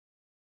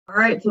All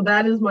right, so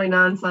that is my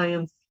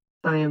non-science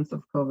science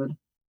of COVID.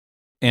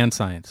 And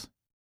science.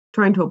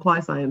 Trying to apply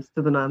science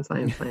to the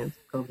non-science science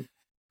of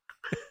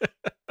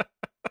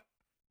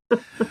COVID.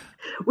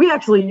 We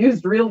actually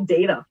used real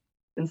data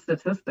and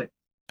statistics.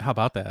 How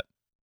about that?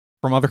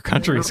 From other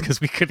countries, because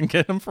we couldn't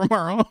get them from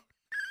our own.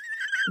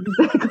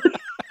 Exactly.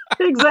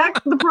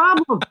 Exactly the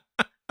problem.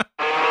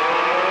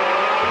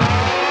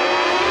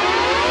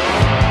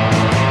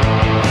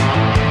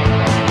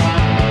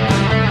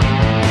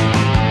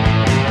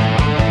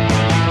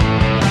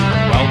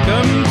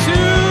 Welcome to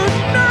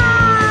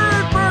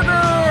Nerd Burger,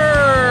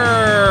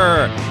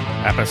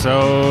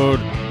 episode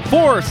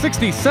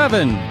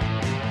 467.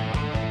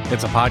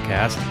 It's a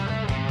podcast.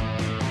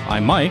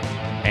 I'm Mike,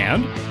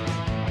 and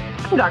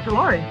I'm Dr.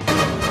 Lori.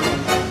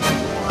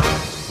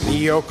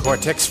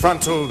 Neocortex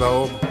frontal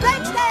lobe.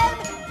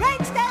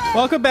 Brainstem!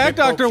 welcome back,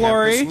 Dr.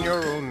 Lori.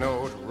 Neural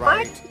node,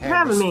 Thanks for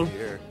having me.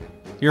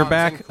 You're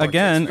back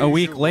again a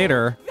week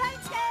later,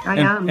 I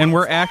am. and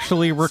we're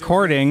actually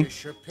recording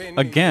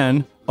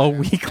again a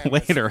week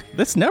later.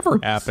 This never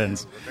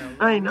happens.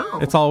 I know.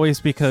 It's always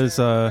because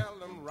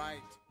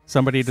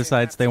somebody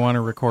decides they want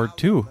to record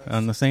two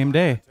on the same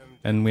day,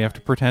 and we have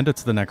to pretend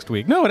it's the next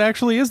week. No, it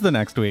actually is the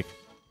next week,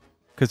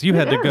 because you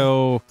had to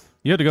go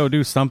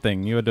do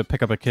something. You had to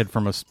pick up a kid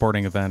from a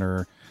sporting event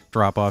or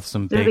drop off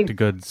some baked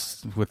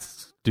goods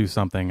do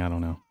something. I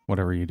don't know,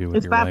 whatever you do with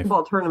it's your life.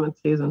 basketball tournament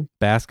season.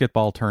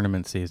 Basketball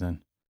tournament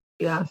season.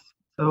 Yes.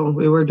 So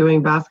we were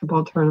doing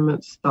basketball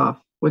tournament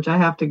stuff, which I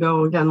have to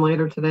go again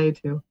later today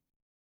too,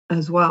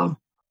 as well.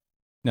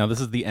 Now,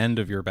 this is the end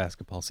of your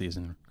basketball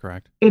season,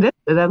 correct? It is.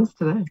 It ends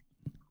today.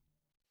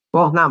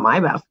 Well, not my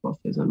basketball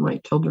season, my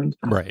children's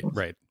basketball.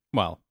 Right.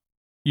 Well,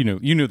 you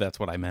knew that's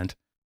what I meant.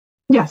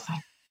 Yes.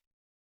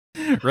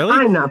 Really?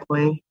 I'm not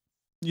playing.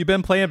 You've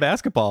been playing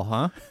basketball,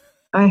 huh?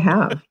 I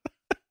have.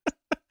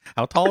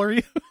 How tall are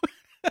you?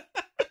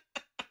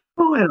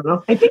 Oh, I don't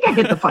know. I think I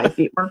hit the 5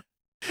 feet mark.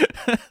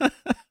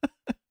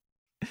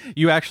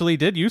 You actually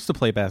did used to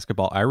play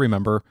basketball. I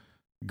remember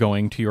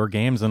going to your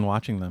games and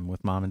watching them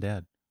with mom and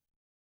dad.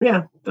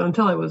 Yeah,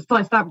 until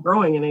I stopped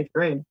growing in 8th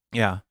grade.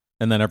 Yeah,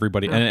 and then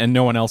everybody and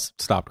no one else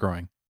stopped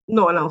growing.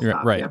 No one else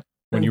stopped. Right. Yeah.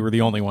 When you were the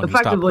only one who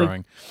stopped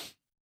growing.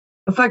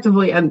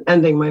 Effectively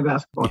ending my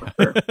basketball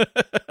career.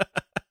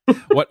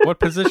 What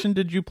position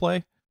did you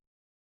play?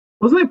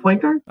 Wasn't I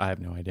point guard? I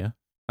have no idea.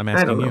 I'm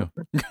asking you.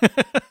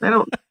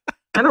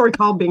 I don't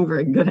recall being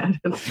very good at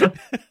it.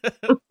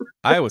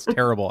 I was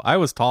terrible. I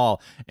was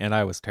tall and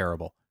I was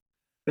terrible.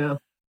 Yeah.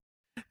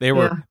 They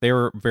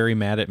were very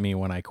mad at me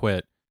when I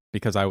quit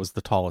because I was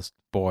the tallest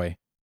boy.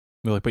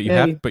 They're like, but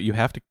you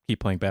have to keep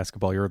playing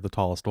basketball. You're the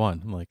tallest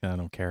one. I'm like, I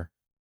don't care.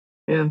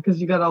 Yeah,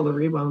 because you got all the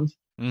rebounds.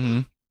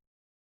 Mm-hmm.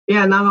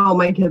 Yeah, not all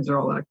my kids are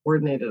all that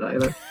coordinated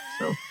either.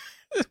 So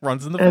it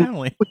runs in the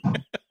family.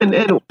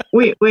 And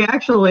we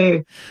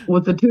actually,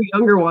 with the two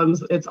younger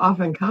ones, it's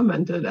often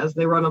commented as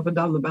they run up and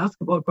down the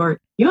basketball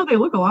court, they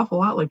look an awful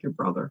lot like your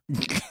brother.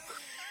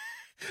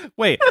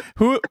 Wait,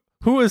 who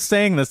is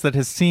saying this that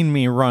has seen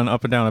me run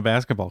up and down a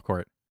basketball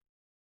court?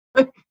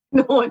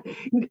 No one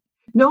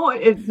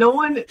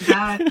that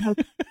has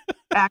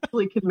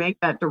actually can make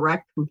that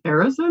direct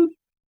comparison.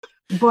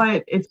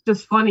 But it's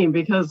just funny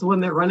because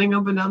when they're running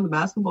up and down the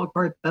basketball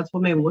court, that's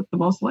when they look the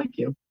most like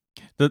you.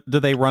 Do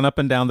they run up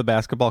and down the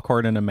basketball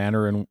court in a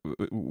manner in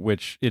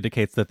which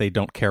indicates that they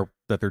don't care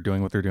that they're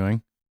doing what they're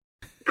doing?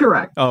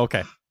 Correct. Oh,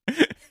 okay.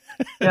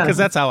 Because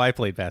that's how I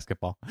played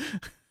basketball.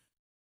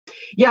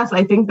 Yes,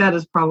 I think that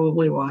is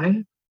probably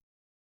why.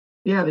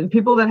 Yeah, and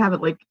people that have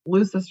it, like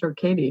Lou's sister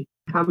Katie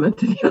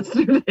commented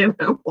yesterday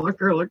that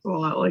Walker looks a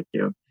lot like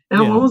you.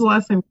 And when was the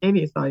last time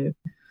Katie saw you?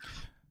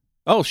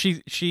 Oh,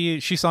 she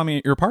saw me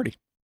at your party.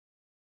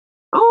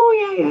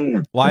 Oh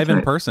yeah. Live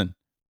in person.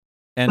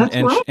 And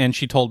right. and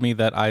she told me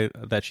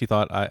that she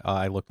thought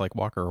I looked like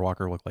Walker or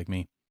Walker looked like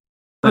me.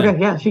 Okay,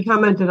 yeah, she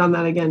commented on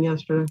that again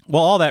yesterday.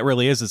 Well, all that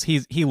really is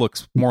he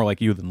looks more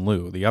like you than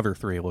Lou. The other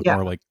three look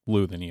more like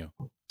Lou than you.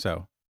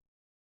 So,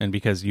 and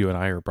because you and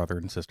I are brother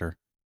and sister.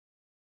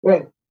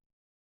 Right.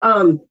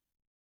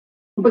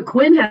 But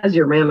Quinn has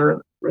your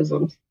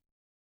mannerisms.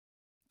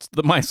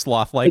 My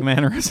sloth-like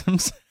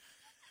mannerisms.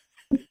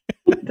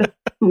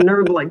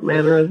 Nerd-like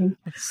mannerisms.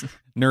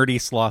 Nerdy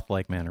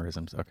sloth-like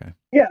mannerisms. Okay.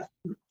 Yeah.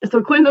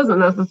 So Quinn doesn't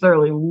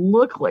necessarily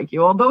look like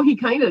you, although he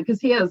kind of, because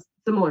he has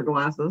similar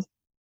glasses.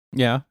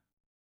 Yeah.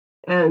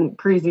 And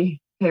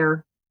crazy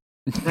hair,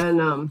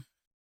 and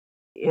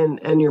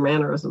your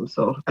mannerisms.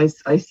 So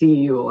I see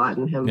you a lot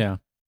in him. Yeah.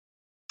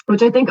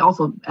 Which I think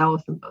also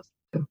Allison does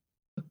too.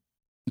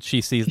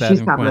 She sees that.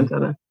 She's commented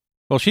on it.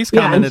 Well, she's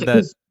commented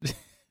that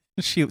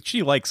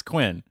she likes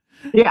Quinn.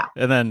 Yeah.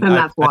 And then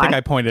that's why. I think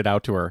I pointed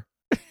out to her.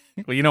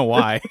 Well, you know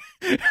why?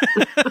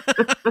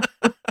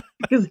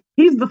 Because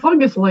he's the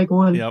fungus-like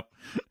one. Yep.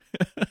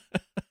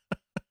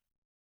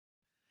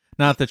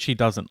 Not that she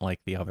doesn't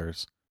like the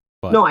others.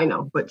 But... No, I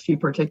know, but she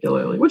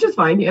particularly, which is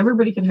fine.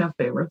 Everybody can have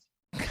favorites.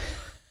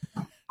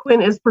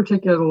 Quinn is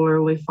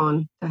particularly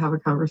fun to have a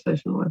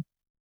conversation with.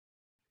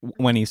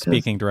 When he's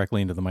speaking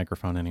directly into the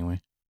microphone,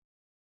 anyway.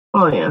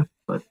 Oh, yeah.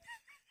 But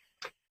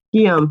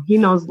He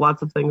knows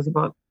lots of things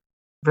about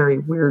very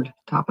weird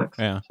topics.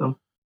 Yeah. So,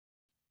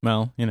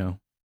 Well,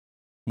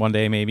 one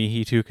day maybe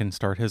he too can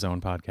start his own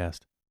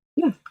podcast.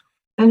 yeah.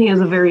 And he has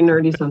a very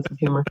nerdy sense of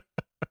humor,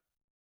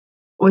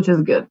 which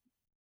is good.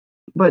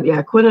 But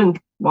yeah, Quinn and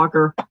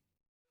Walker,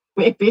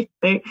 maybe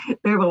they're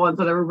the ones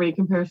that everybody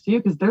compares to you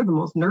because they're the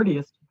most nerdiest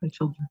of the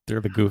children. They're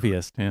the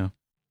goofiest, yeah.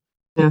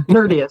 Yeah,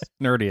 nerdiest.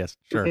 Nerdiest,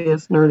 sure.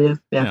 Nerdiest,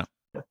 yeah.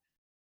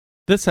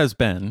 This has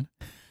been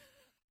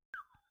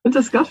A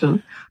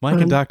discussion.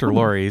 Mike and Dr.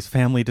 Laurie's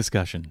family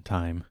discussion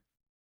time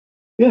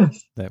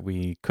Yes. that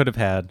we could have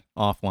had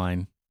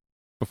offline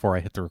before I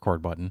hit the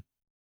record button.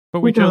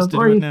 But We we chose could, to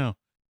or do it you- now.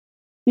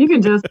 You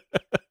can just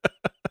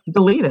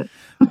delete it.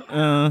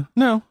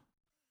 No.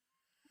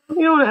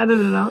 You don't want to edit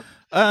it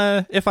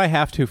out. If I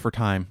have to for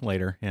time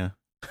later, yeah.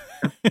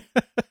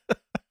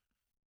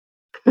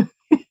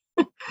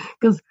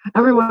 Because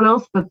everyone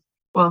else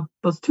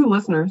those two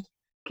listeners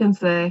can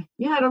say,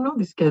 yeah, I don't know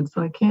these kids,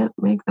 so I can't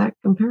make that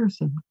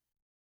comparison.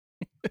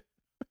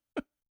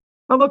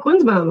 Although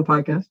Quinn's been on the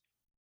podcast.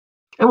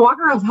 And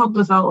Walker has helped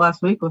us out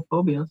last week with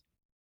phobias.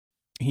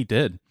 He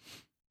did.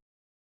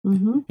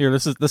 Mm-hmm. Here,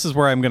 this is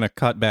where I'm going to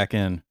cut back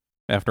in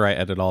after I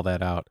edit all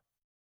that out.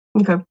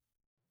 Okay.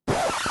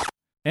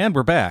 And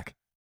we're back.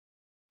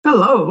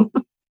 Hello.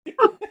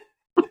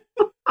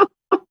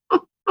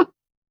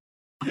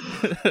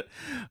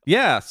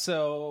 Yeah,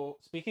 so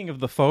speaking of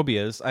the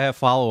phobias, I have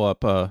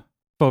phobia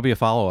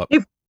follow-up.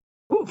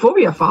 Ooh,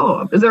 phobia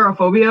follow-up. Is there a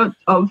phobia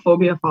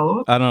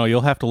follow-up? I don't know,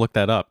 you'll have to look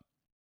that up.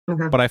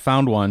 Okay. But I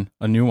found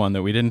a new one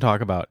that we didn't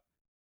talk about.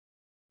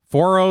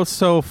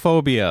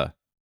 Phorosophobia.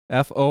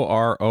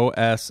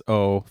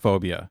 Phoroso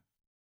phobia.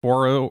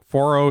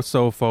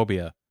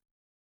 Phorosophobia.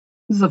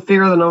 This is a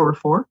fear of the number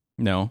 4?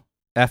 No,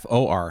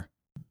 FOR.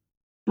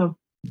 No.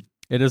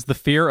 It is the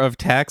fear of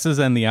taxes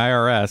and the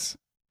IRS.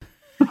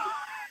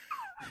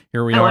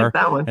 Here we I are like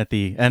that one. at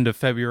the end of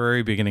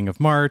February, beginning of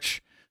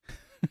March.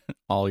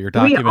 All your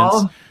Do we documents.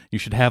 all- You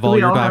should have do all we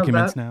your all have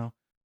documents that? now.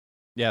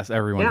 Yes,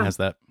 everyone Yeah. has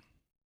that.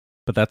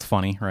 But that's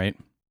funny, right?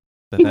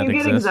 Can That you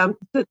get exists.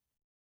 exempted?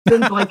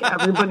 Since like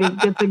everybody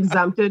gets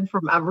exempted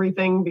from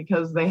everything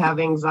because they have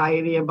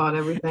anxiety about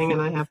everything,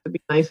 and I have to be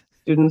nice to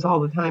students all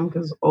the time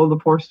because all the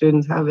poor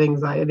students have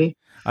anxiety.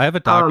 I have a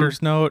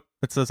doctor's note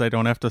that says I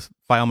don't have to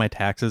file my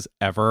taxes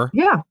ever.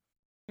 Yeah.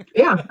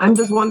 I'm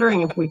just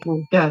wondering if we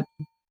can get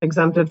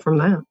exempted from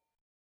that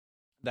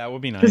That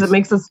would be nice. because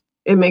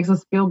it makes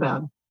us feel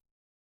bad.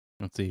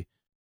 Let's see.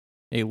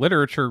 A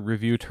literature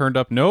review turned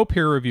up no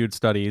peer-reviewed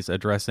studies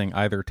addressing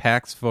either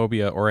tax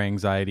phobia or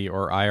anxiety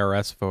or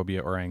IRS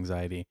phobia or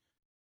anxiety.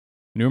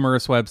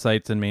 Numerous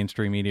websites and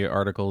mainstream media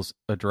articles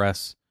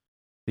address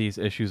these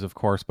issues, of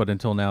course, but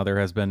until now there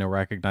has been no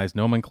recognized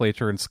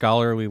nomenclature in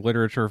scholarly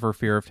literature for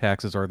fear of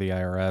taxes or the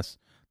IRS.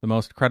 The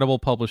most credible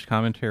published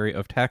commentary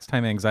of tax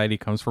time anxiety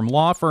comes from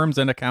law firms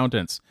and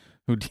accountants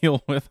who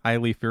deal with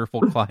highly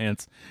fearful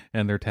clients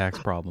and their tax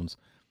problems.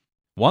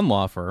 One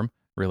law firm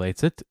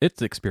relates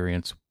its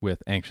experience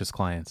with anxious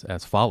clients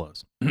as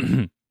follows.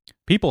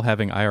 People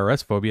having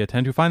IRS phobia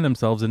tend to find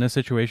themselves in a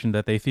situation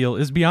that they feel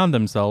is beyond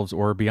themselves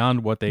or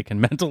beyond what they can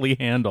mentally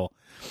handle.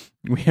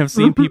 We have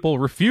seen people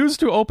refuse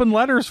to open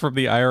letters from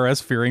the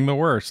IRS fearing the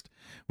worst.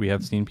 We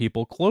have seen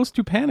people close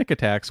to panic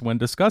attacks when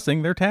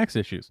discussing their tax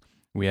issues.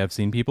 We have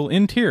seen people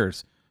in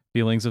tears,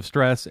 feelings of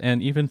stress,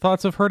 and even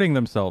thoughts of hurting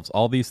themselves.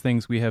 All these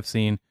things we have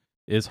seen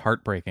is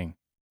heartbreaking.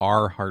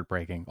 Are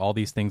heartbreaking. All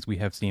these things we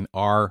have seen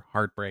are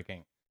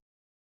heartbreaking.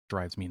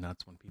 Drives me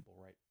nuts when people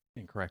write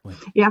incorrectly.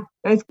 Yeah,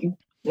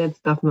 it's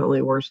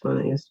definitely worse than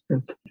it used to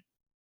be.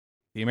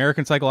 The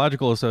American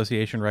Psychological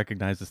Association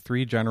recognizes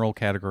 3 general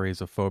categories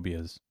of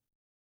phobias.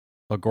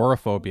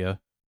 Agoraphobia,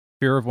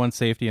 fear of one's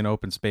safety in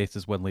open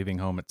spaces when leaving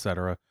home,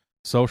 etc.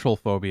 Social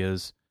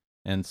phobias,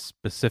 and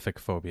specific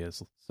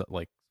phobias,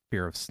 like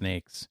fear of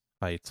snakes,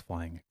 heights,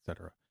 flying,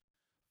 etc.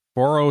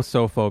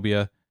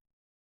 Phorosophobia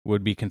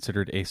would be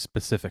considered a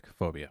specific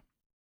phobia.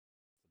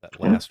 That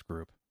last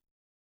group.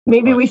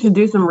 Maybe But- we should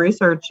do some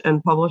research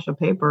and publish a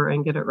paper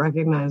and get it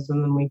recognized,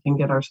 and then we can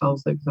get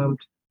ourselves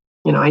exempt.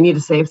 I need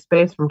a safe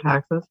space from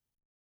taxes.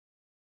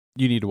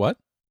 You need what?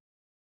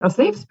 A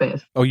safe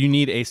space. Oh, you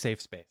need a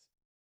safe space.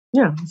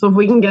 Yeah. So if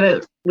we can get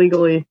it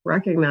legally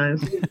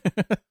recognized,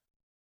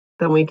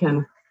 then we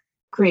can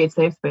create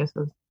safe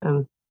spaces,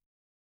 and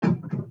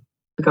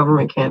the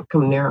government can't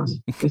come near us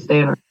if we stay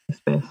in our safe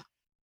space.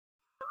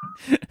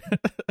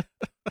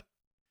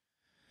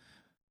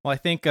 Well, I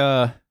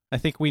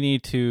think we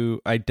need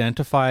to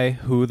identify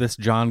who this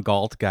John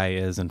Galt guy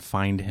is and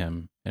find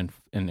him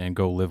and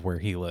go live where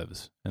he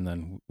lives, and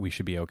then we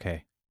should be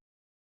okay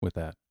with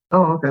that.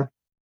 Oh, okay.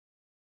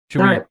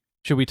 Should All we right.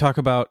 should we talk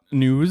about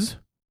news?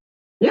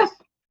 Yes.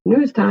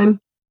 News time.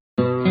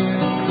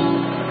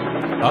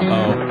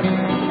 Uh-oh.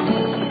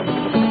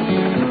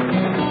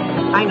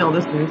 I know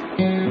this news.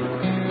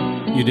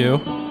 You do?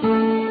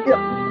 Yep.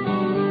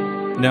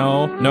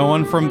 No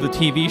one from the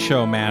TV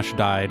show MASH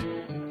died,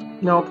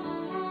 Nope.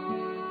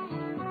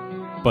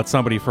 but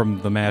somebody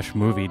from the MASH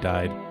movie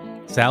died.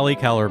 Sally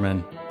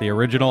Kellerman The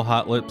original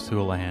Hot Lips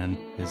Houlihan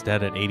is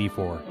dead at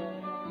 84.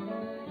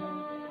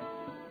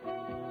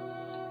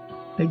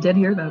 I did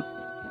hear that.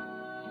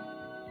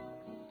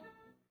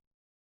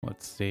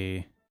 Let's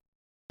see.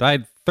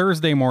 Died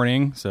Thursday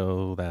morning,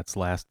 so that's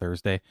last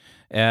Thursday,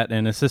 at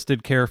an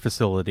assisted care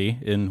facility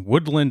in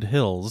Woodland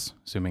Hills,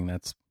 assuming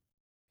that's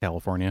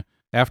California,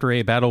 after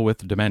a battle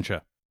with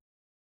dementia,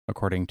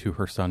 according to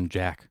her son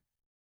Jack.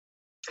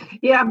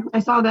 Yeah, I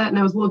saw that and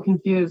I was a little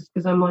confused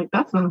because I'm like,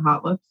 that's not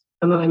Hot Lips.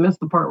 And then I missed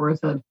the part where it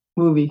said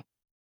movie.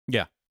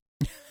 Yeah.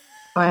 So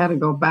I had to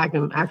go back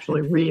and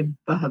actually read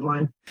the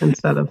headline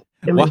instead of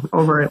skimming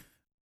over it.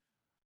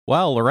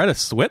 Well, Loretta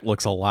Swit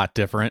looks a lot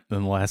different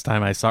than the last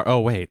time I saw her. Oh,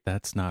 wait,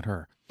 that's not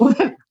her.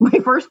 My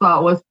first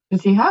thought was,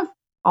 does he have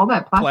all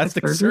that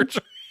plastic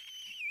surgery?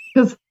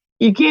 Because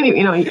you can't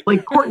even,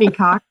 like Courtney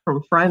Cox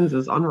from Friends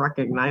is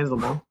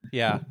unrecognizable.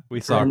 Yeah,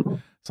 we saw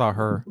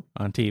her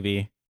on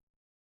TV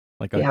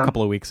like a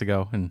couple of weeks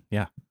ago, and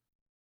yeah.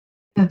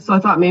 So I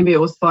thought maybe it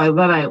was, so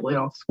then I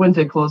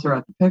squinted closer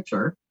at the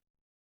picture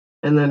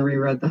and then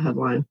reread the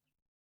headline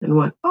and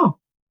went, oh.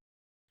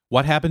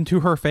 What happened to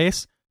her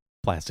face?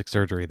 Plastic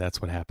surgery,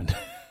 that's what happened.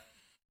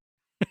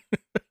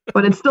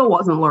 But it still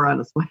wasn't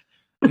Loretta Swit.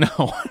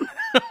 No.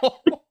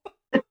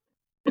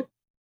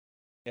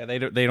 Yeah, they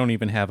don't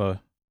even have a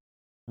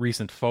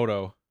recent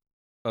photo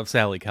of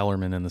Sally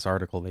Kellerman in this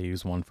article. They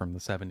use one from the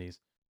 70s.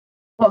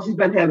 Well, she's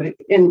been having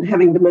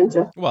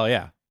dementia. Well,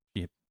 yeah.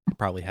 She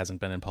probably hasn't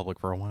been in public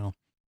for a while.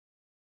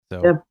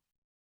 So. Yeah.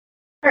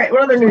 All right,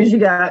 what other news you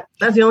got?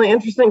 That's the only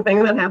interesting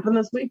thing that happened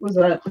this week, was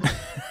that?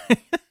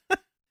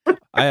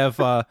 I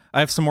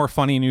have some more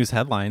funny news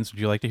headlines.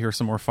 Would you like to hear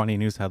some more funny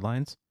news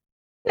headlines?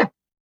 Yeah.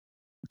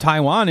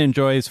 Taiwan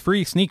enjoys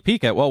free sneak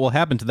peek at what will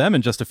happen to them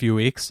in just a few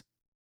weeks.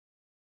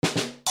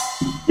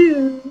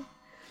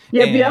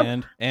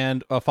 Yep.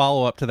 And a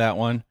follow-up to that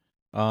one.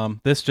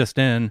 This just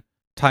in.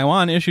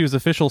 Taiwan issues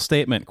official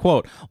statement,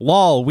 quote,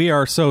 "Lol, we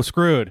are so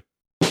screwed."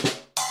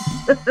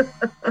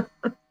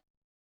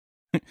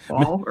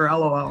 Lol or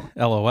LOL?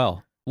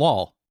 LOL.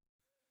 Lol.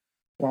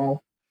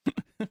 Lol.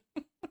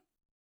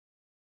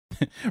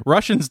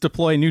 Russians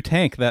deploy new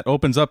tank that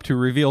opens up to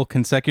reveal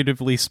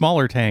consecutively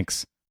smaller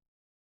tanks.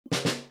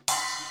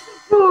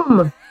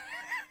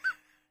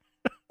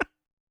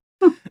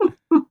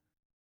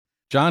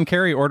 John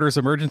Kerry orders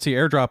emergency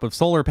airdrop of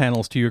solar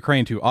panels to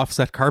Ukraine to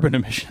offset carbon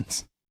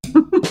emissions.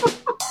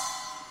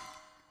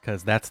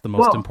 Because that's the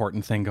most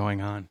important thing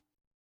going on.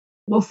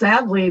 Well,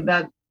 sadly,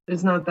 that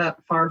is not that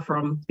far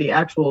from the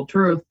actual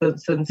truth, that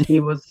since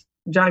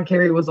John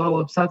Kerry was all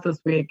upset this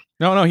week.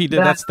 No, he did.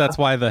 That's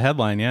why the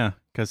headline, yeah.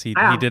 Because he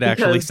did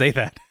actually say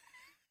that.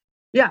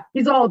 Yeah,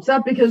 he's all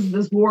upset because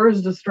this war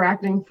is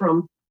distracting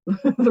from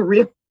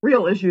the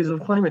real issues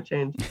of climate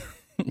change.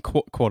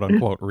 quote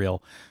unquote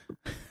real.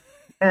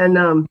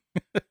 And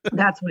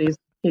that's what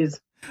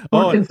he's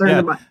more concerned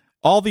about.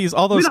 All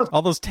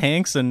those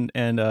tanks and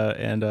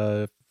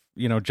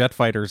jet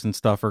fighters and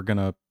stuff are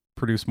gonna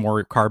produce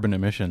more carbon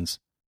emissions.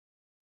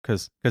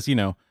 Because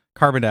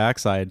carbon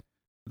dioxide,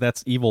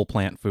 that's evil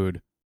plant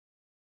food.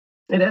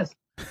 It is.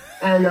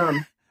 And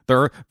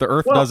the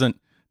earth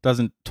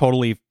doesn't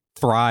totally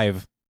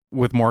thrive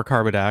with more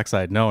carbon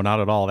dioxide. No, not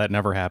at all. That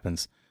never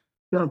happens.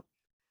 No.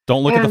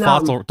 Don't look at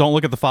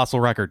the fossil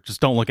record. Just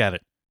don't look at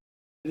it.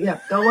 Yeah,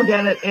 don't look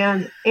at it.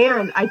 And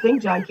I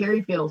think John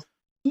Kerry feels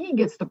he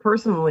gets to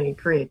personally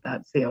create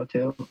that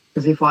CO2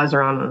 because he flies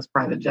around on his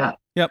private jet.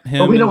 Yep.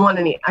 But we don't want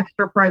any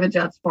extra private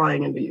jets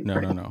flying into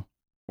Ukraine. No.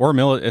 Or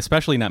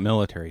especially not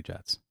military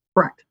jets.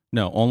 Correct.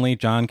 No, only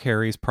John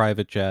Kerry's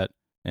private jet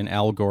and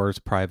Al Gore's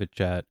private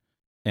jet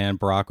and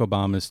Barack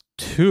Obama's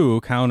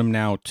two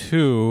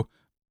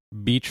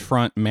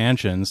beachfront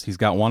mansions. He's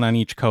got one on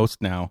each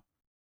coast now.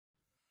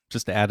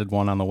 Just added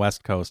one on the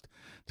West Coast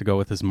to go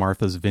with his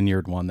Martha's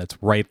Vineyard one that's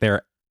right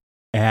there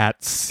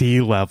at sea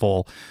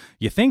level.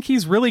 You think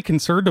he's really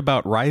concerned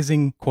about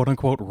rising, quote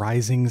unquote,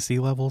 rising sea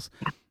levels?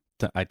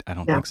 I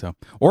don't think so.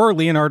 Or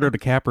Leonardo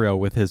DiCaprio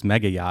with his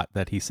mega yacht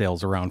that he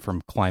sails around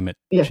from climate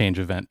change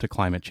event to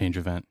climate change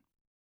event.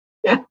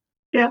 Yeah.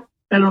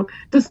 I don't.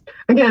 Just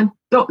again,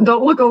 don't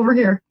look over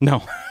here.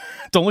 No,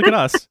 don't look at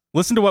us.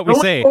 Listen to what we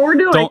say. Look what we're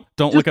doing.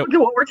 Don't look at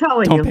what we're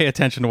telling you. Don't pay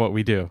attention to what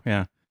we do.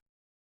 Yeah.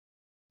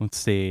 Let's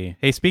see.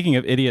 Hey, speaking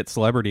of idiot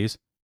celebrities,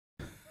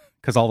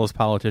 because all those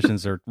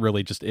politicians are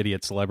really just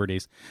idiot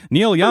celebrities.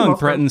 Neil Young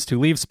threatens to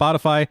leave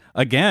Spotify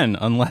again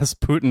unless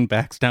Putin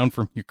backs down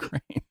from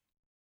Ukraine.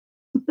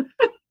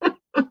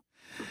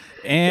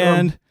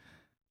 And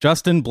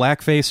Justin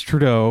Blackface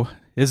Trudeau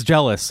is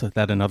jealous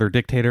that another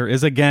dictator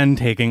is again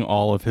taking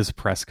all of his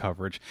press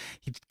coverage.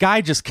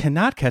 Guy just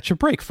cannot catch a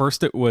break.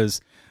 First it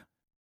was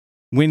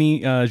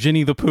Winnie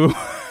the Pooh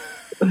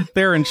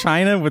there in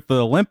China with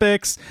the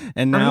Olympics,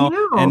 and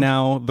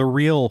now the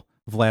real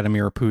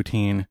Vladimir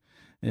Putin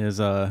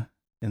is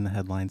in the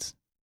headlines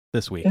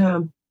this week. Yeah.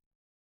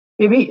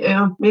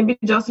 Maybe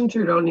Justin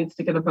Trudeau needs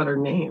to get a better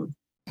name.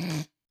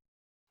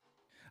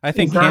 I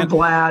think he's not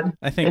Vlad.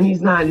 And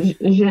he's not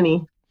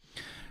Jenny.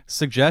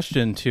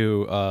 Suggestion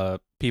to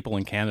people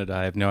in Canada,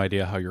 I have no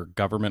idea how your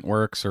government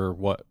works or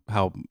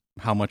how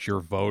much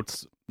your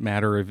votes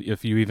matter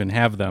if you even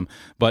have them.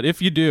 But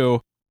if you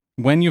do,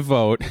 when you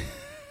vote,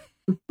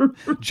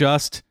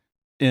 just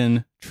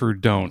in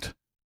Trudeau.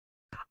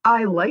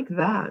 I like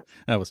that.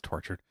 That was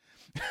tortured.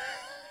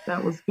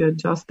 That was good.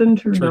 Justin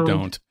Trudeau.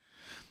 Trudeau.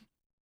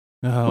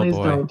 Oh, Please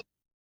boy. don't.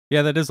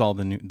 Yeah, that is all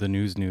the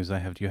news I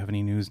have. Do you have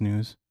any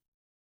news?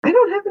 I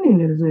don't have any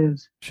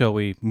news. Shall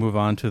we move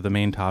on to the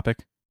main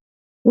topic?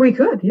 We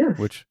could, yes.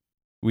 Which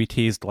we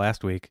teased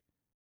last week.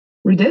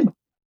 We did.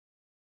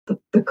 The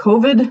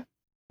COVID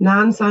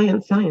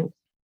non-science science.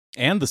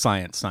 And the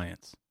science.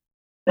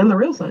 And the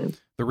real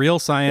science. The real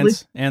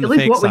science and the fake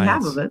fake science. At least what we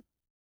science. have of it.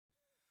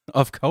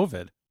 Of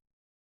COVID.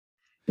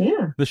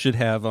 Yeah. This should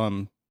have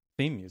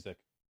theme music.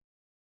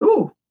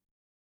 Ooh.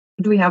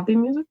 Do we have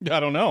theme music? I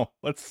don't know.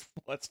 Let's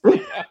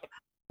find out.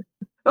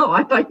 Oh,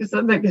 I thought you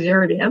said that because you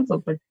already had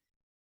something.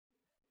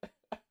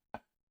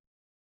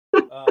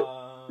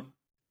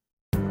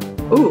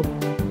 Ooh.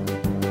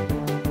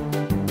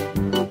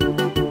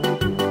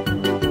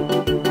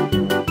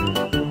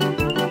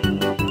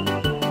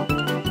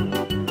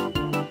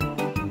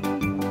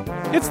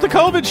 It's the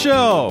COVID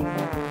show.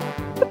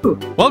 Ooh.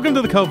 Welcome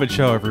to the COVID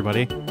show,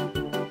 everybody.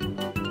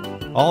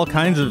 All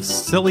kinds of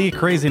silly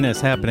craziness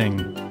happening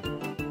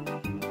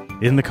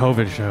in the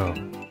COVID show.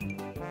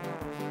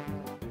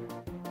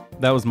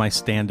 That was my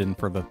stand-in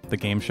for the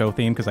game show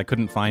theme because I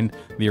couldn't find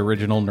the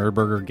original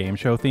Nerdburger game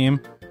show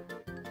theme.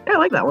 Yeah, I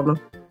like that one though.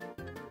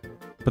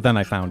 But then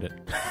I found it.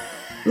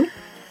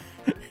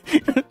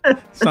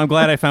 So I'm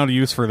glad I found a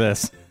use for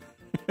this.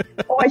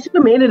 Oh, I should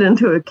have made it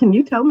into it. Can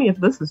you tell me if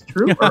this is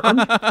true?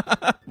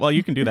 Well,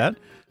 you can do that.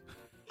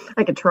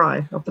 I could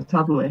try off the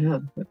top of my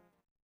head. But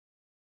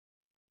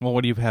Well,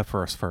 what do you have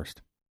for us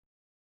first?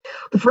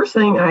 the first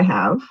thing I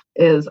have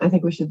is I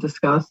think we should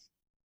discuss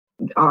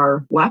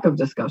our lack of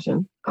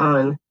discussion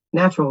on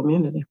natural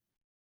immunity.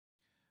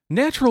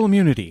 Natural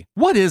immunity.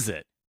 What is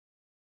it?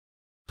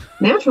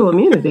 Natural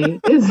immunity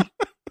is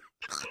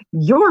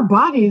your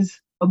body's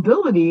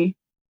ability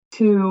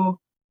to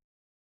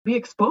be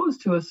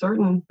exposed to a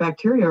certain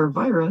bacteria or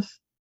virus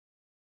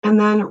and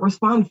then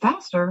respond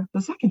faster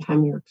the second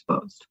time you're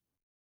exposed.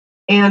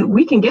 And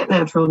we can get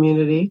natural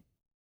immunity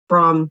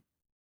from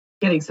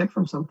getting sick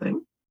from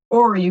something,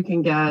 or you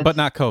can get... But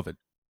not COVID.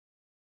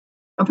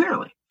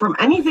 Apparently. From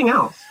anything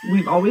else,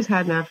 we've always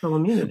had natural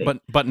immunity.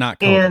 But not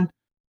COVID. And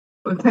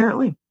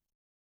apparently.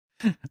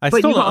 I But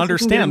still you don't also can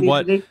understand get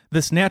what immunity.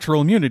 this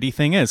natural immunity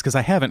thing is because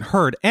I haven't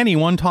heard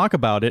anyone talk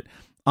about it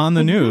on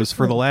the news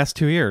for the last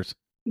 2 years.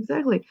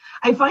 Exactly.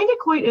 I find it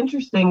quite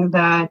interesting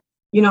that,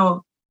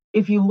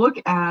 if you look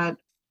at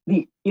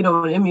the,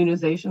 an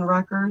immunization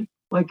record,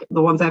 like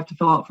the ones I have to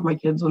fill out for my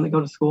kids when they go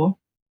to school.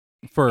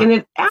 For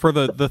And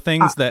the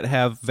things that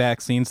have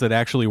vaccines that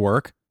actually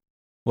work,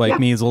 like Yeah.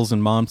 measles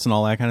and mumps and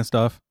all that kind of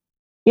stuff.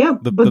 Yeah,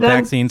 The but then,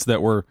 vaccines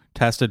that were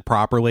tested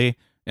properly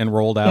and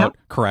rolled out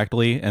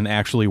correctly and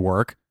actually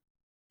work.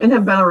 and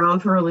have been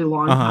around for a really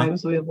long Uh-huh. time,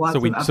 so we have lots So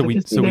we of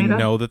efficacy we data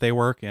know that they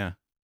work. Yeah.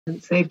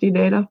 and safety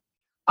data.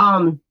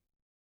 On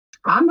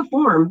the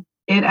form,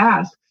 it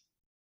asks,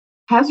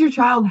 has your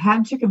child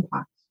had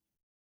chickenpox?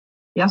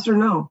 Yes or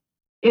no?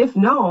 If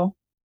no,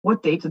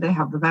 what date did they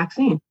have the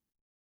vaccine?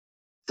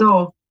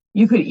 So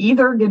you could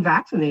either get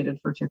vaccinated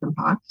for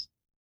chickenpox,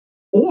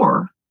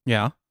 or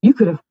Yeah. you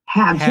could have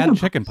had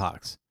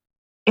Chickenpox.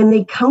 and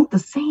they count the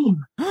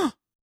same.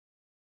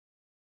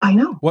 I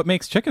know. What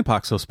makes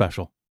chickenpox so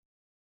special?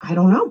 I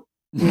don't know.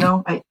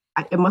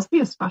 It must be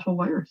a special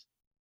virus.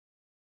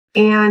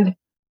 And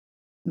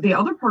the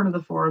other part of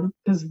the form,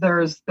 because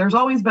there's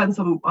always been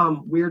some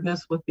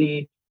weirdness with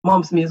the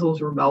mumps, measles,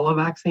 rubella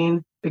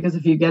vaccine, because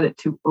if you get it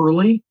too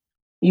early,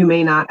 you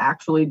may not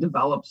actually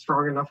develop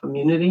strong enough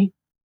immunity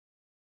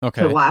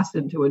Okay. to last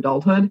into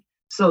adulthood.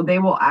 So they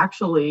will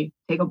actually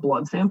take a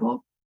blood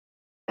sample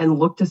and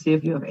look to see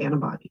if you have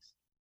antibodies.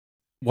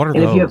 What are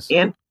And if you those?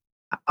 have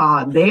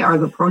they are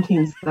the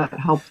proteins that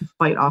help to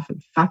fight off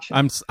infection.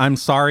 I'm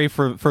sorry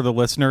for the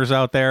listeners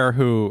out there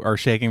who are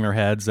shaking their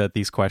heads at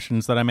these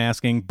questions that I'm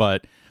asking,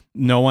 but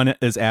no one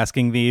is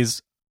asking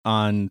these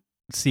on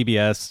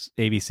CBS,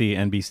 ABC,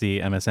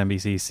 NBC,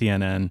 MSNBC,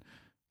 CNN,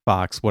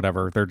 Fox,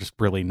 whatever. They're just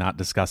really not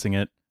discussing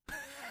it.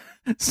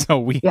 So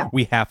we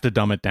have to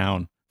dumb it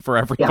down for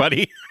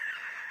everybody.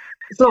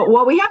 So,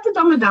 well, we have to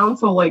dumb it down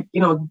so,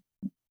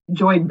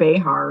 Joy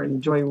Behar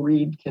and Joy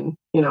Reid can,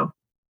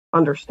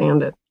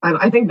 understand it.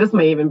 I think this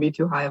may even be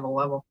too high of a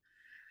level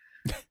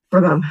for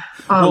them.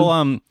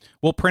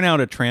 We'll print out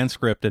a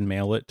transcript and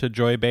mail it to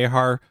Joy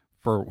Behar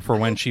for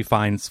when she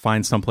finds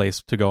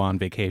someplace to go on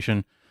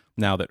vacation.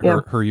 Now that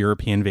her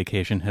European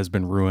vacation has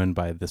been ruined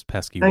by this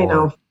pesky war. I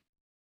know.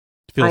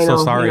 Feel I so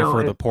know, sorry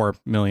for the poor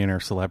millionaire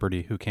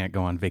celebrity who can't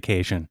go on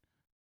vacation.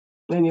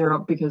 In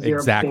Europe, because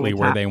Europe's Exactly being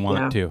where attacked. they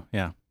want to.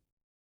 Yeah.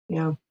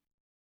 Yeah.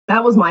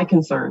 That was my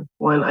concern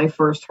when I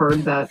first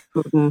heard that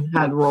Putin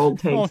had rolled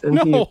tanks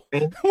into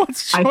Ukraine.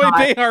 What's I Joy thought,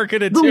 Behar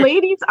going to the do?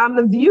 ladies on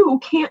The View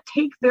can't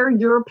take their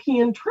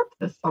European trip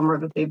this summer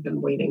that they've been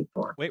waiting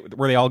for. Wait,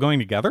 were they all going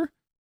together?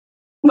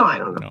 No, I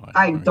don't know. No,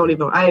 I don't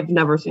even. I've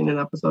never seen an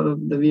episode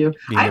of The View.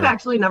 I've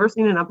actually never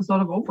seen an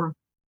episode of Oprah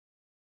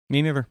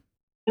Me neither.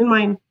 in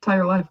my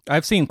entire life.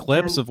 I've seen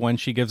clips of when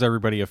she gives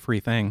everybody a free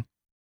thing.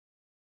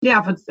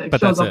 Yeah, if it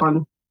shows up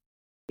on.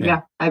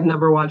 Yeah, I've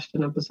never watched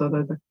an episode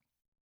either.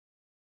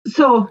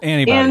 So,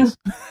 Anybody's.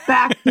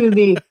 back to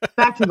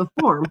the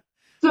form.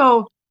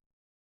 So,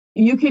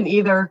 you can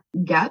either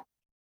get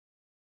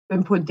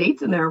and put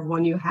dates in there of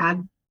when you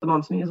had the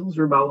mumps, measles,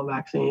 rubella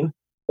vaccine,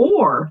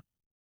 or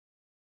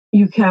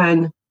you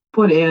can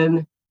put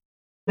in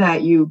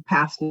that you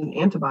passed an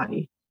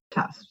antibody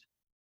test,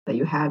 that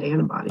you had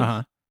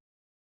antibodies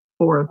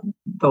for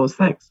those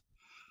things.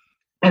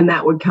 And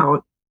that would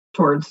count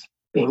towards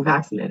being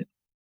vaccinated.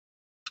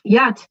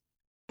 Yet,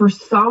 for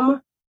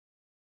some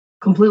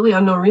completely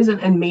unknown reason,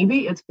 and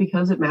maybe it's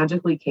because it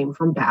magically came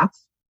from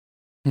bats,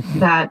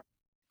 that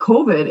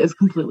COVID is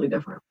completely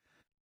different.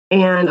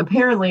 And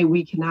apparently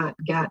we cannot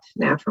get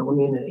natural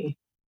immunity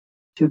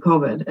to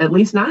COVID, at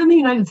least not in the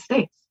United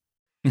States.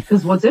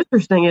 Because what's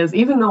interesting is,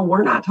 even though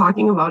we're not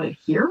talking about it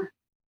here,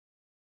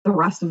 the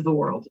rest of the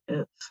world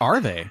is. Are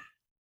they?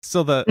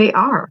 So they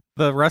are.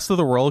 The rest of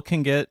the world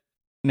can get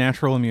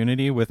natural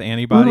immunity with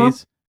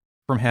antibodies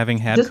from having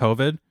had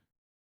COVID?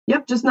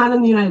 Yep, just not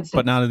in the United States.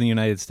 But not in the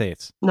United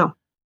States. No.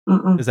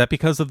 Is that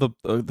because of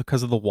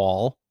the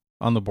wall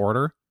on the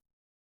border?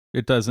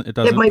 It doesn't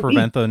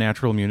prevent the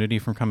natural immunity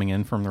from coming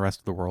in from the rest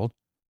of the world?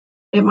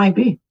 It might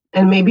be.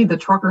 And maybe the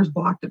truckers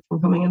blocked it from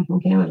coming in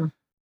from Canada.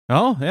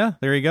 Oh, yeah,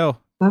 there you go.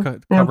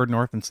 Covered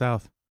north and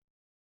south.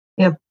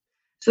 Yeah.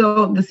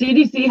 So the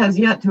CDC has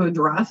yet to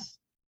address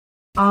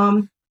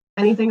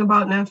anything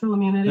about natural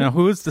immunity. Now,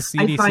 who is the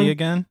CDC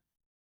again?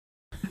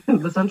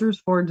 The Centers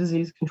for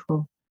Disease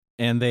Control.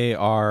 And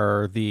they're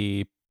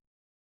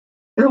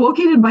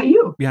located by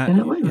you in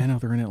Atlanta. Yeah, no,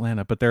 they're in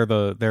Atlanta, but they're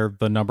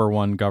the number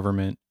one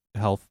government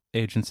health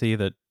agency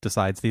that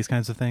decides these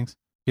kinds of things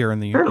here in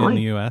the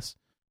US.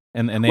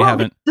 And they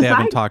haven't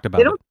talked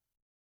about it.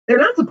 They're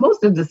not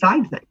supposed to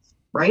decide things,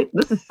 right?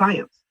 This is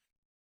science.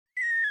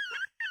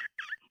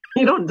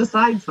 You don't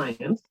decide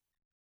science.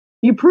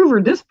 You prove or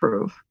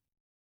disprove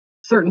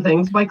certain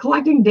things by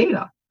collecting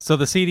data. So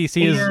the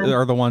CDC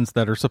are the ones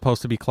that are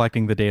supposed to be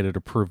collecting the data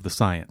to prove the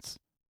science.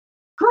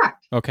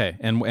 Correct. Okay,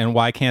 and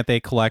why can't they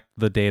collect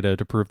the data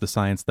to prove the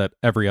science that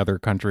every other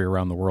country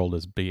around the world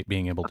is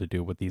being able to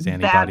do with these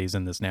antibodies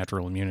and this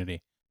natural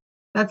immunity?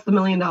 That's the $1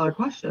 million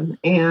question.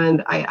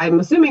 And I'm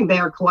assuming they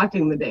are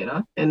collecting the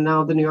data. And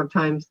now the New York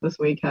Times this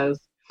week has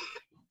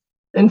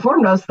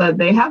informed us that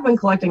they have been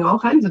collecting all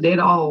kinds of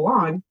data all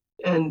along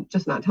and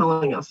just not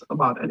telling us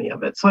about any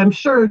of it. So I'm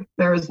sure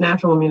there is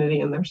natural immunity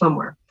in there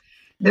somewhere.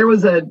 There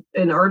was an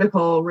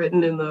article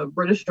written in the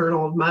British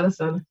Journal of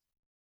Medicine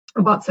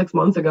about 6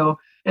 months ago,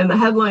 and the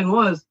headline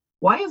was,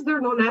 "Why is there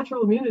no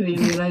natural immunity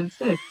in the United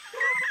States?"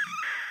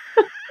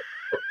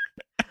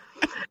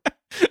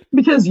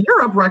 Because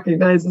Europe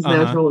recognizes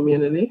natural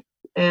immunity,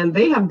 and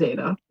they have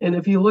data. And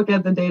if you look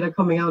at the data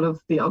coming out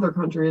of the other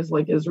countries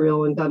like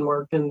Israel and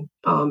Denmark and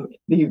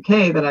the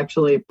UK that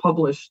actually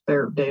published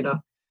their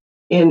data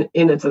in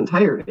its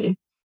entirety,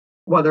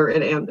 whether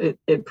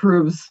it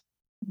proves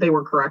they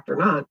were correct or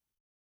not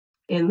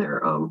in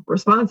their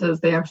responses,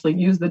 they actually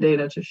use the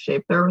data to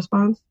shape their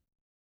response.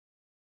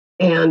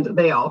 And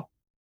they all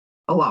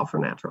allow for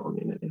natural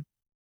immunity.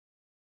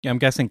 Yeah, I'm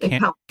guessing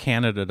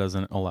Canada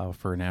doesn't allow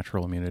for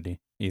natural immunity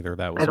either.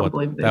 That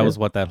was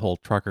what that whole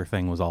trucker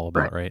thing was all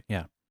about, right?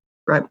 Yeah.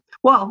 Right.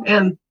 Well,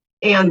 and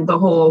the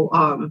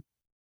whole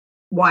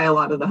why a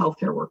lot of the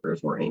healthcare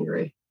workers were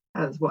angry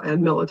as well,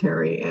 and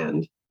military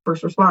and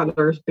first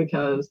responders,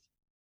 because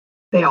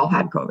they all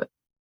had COVID.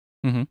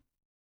 Mm-hmm.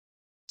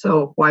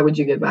 So why would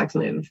you get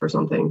vaccinated for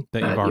something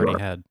that you've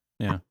already had?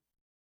 Yeah.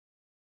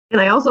 And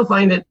I also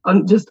find it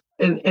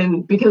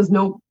because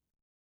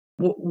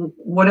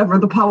whatever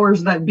the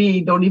powers that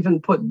be don't even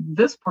put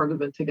this part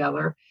of it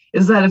together,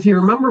 is that if you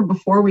remember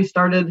before we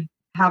started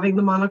having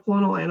the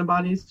monoclonal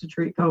antibodies to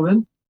treat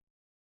COVID,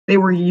 they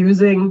were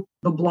using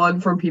the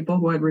blood from people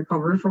who had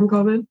recovered from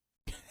COVID.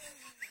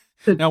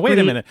 Now, wait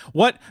a minute.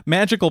 What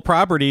magical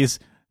properties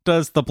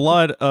does the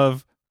blood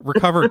of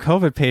recovered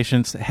COVID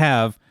patients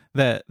have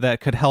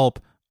that could help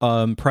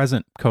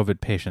present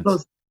COVID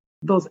patients?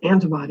 Those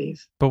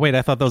antibodies. But wait,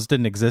 I thought those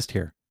didn't exist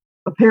here.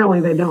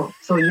 Apparently they don't.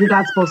 So you're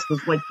not supposed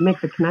to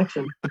make the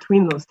connection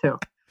between those two.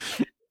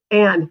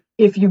 And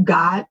if you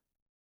got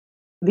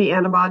the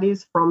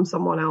antibodies from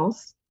someone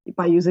else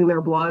by using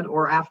their blood,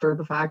 or after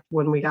the fact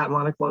when we got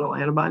monoclonal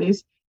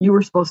antibodies, you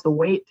were supposed to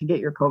wait to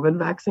get your COVID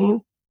vaccine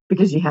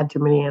because you had too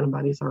many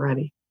antibodies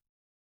already.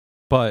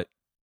 But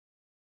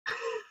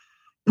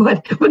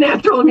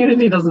natural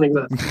immunity doesn't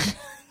exist.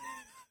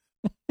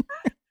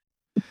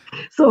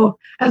 So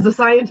as a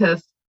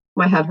scientist,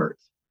 my head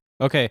hurts.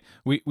 Okay,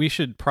 we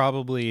should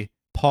probably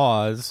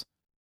pause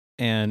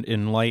and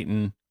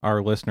enlighten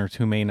our listeners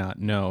who may not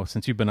know,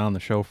 since you've been on the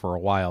show for a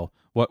while.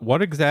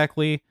 What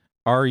exactly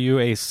are you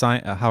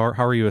how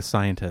are you a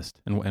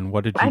scientist, and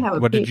what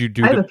did you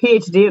do? I have a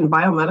PhD in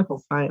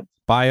biomedical science.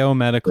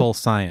 Biomedical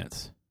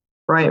science.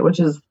 Right, which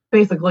is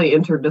basically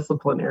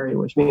interdisciplinary,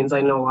 which means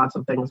I know lots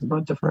of things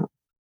about different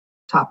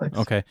topics.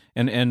 Okay.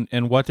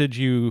 And what did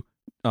you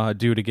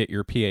do to get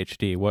your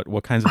PhD?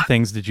 What kinds of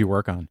things did you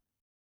work on?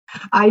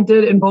 I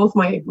did in both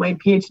my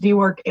PhD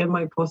work and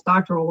my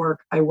postdoctoral work,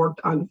 I worked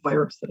on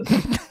viruses.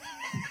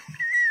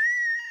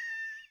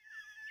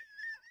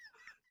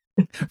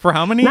 For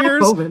how many Not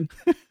years? COVID.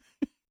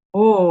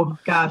 Oh,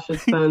 gosh,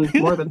 it's been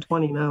more than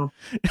 20 now.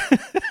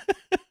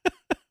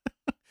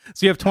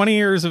 So you have 20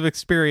 years of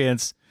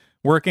experience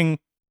working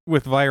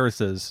with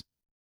viruses.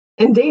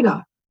 And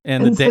data.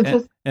 And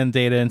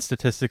data and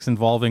statistics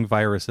involving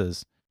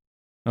viruses.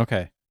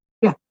 Okay.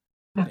 Yeah.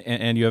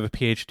 And you have a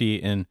PhD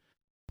in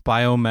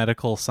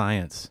biomedical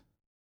science.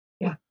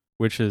 Yeah.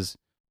 Which is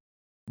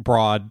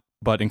broad,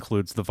 but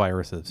includes the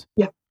viruses.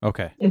 Yeah.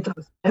 Okay. It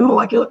does. And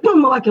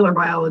molecular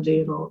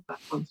biology and all of that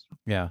fun stuff.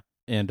 Yeah.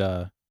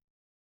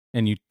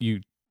 And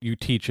you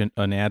teach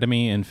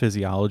anatomy and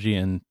physiology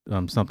and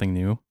something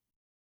new.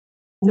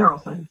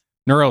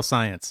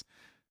 Neuroscience.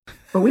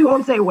 But we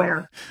won't say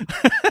where.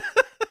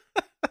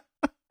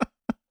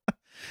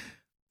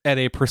 At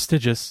a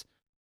prestigious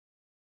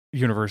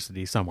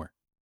university somewhere.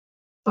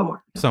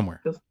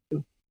 Somewhere.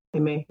 I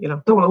may,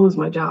 don't want to lose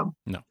my job.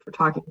 No. For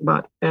talking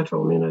about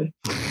natural immunity.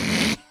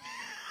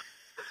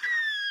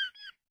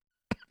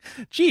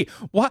 Gee,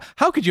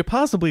 how could you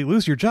possibly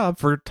lose your job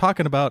for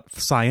talking about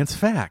science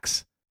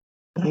facts?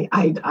 You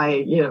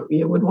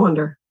would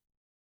wonder.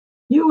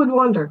 You would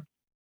wonder.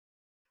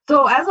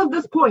 So as of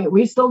this point,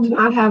 we still do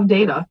not have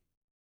data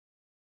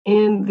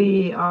in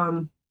the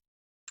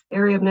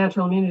area of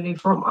natural immunity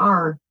from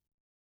our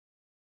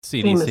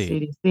CDC. famous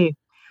CDC.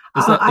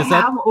 I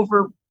have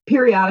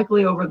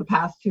periodically over the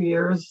past 2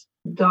 years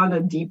done a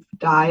deep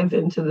dive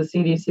into the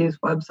CDC's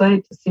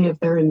website to see if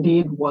there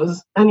indeed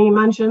was any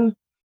mention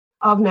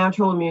of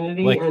natural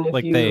immunity.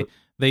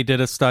 They did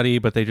a study,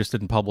 but they just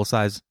didn't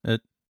publicize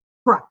it.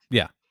 Correct.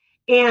 Yeah.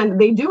 And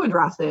they do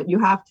address it. You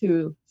have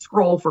to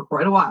scroll for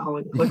quite a while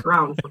and click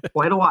around for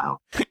quite a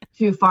while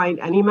to find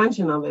any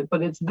mention of it,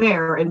 but it's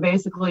there. And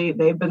basically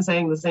they've been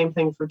saying the same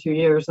thing for 2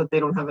 years, that they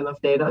don't have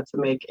enough data to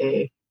make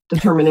a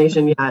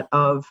determination yet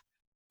of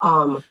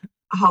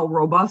how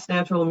robust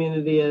natural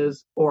immunity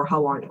is or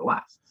how long it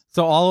lasts.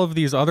 So all of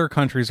these other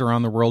countries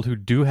around the world who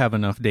do have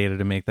enough data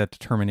to make that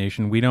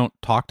determination, we don't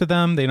talk to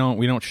them.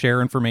 We don't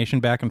share information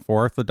back and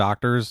forth. The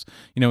doctors,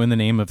 in the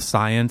name of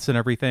science and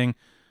everything,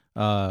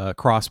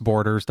 cross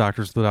borders,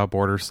 Doctors Without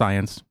Borders,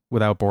 Science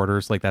Without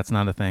Borders, like that's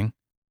not a thing.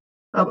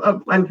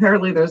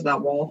 Apparently there's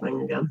that wall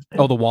thing again.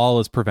 Oh, the wall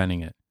is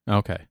preventing it.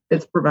 Okay.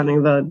 It's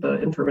preventing the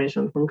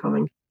information from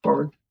coming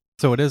forward.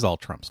 So it is all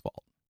Trump's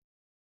fault.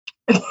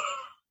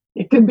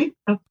 It could be.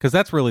 Because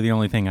that's really the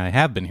only thing I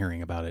have been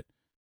hearing about it.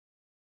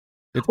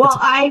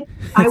 I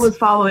was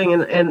following,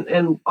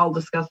 and I'll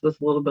discuss this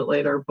a little bit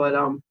later, but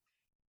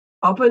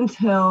up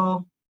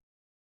until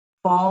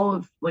fall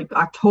of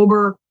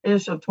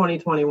October-ish of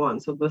 2021,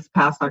 so this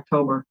past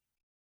October,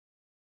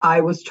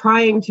 I was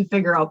trying to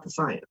figure out the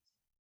science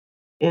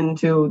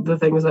into the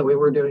things that we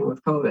were doing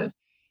with COVID,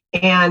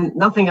 and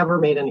nothing ever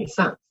made any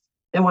sense.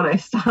 And when I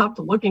stopped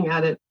looking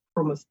at it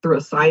through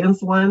a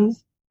science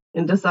lens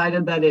and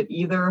decided that it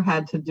either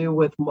had to do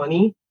with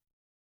money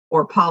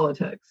or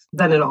politics,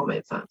 then it all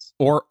made sense.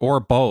 Or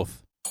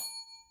both.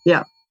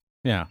 Yeah.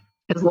 Yeah.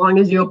 As long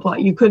as you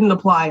couldn't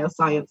apply a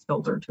science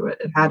filter to it.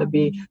 It had to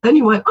be, then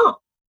you went, oh,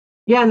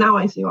 yeah, now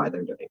I see why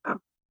they're doing that.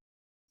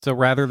 So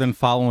rather than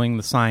following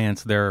the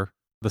science, the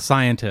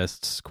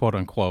scientists, quote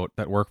unquote,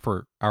 that work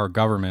for our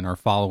government are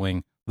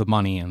following the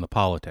money and the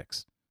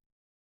politics.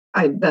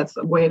 That's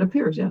the way it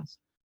appears, yes.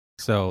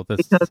 So the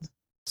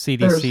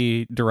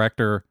CDC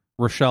director,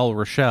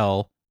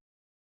 Rochelle,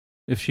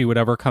 if she would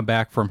ever come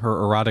back from her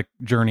erotic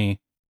journey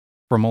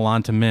from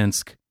Milan to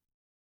Minsk,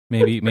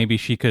 maybe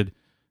she could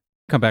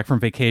come back from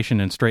vacation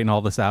and straighten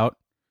all this out.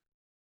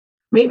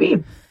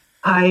 Maybe.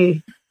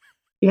 I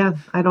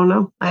don't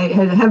know.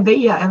 Have they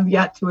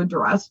yet to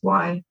address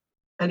why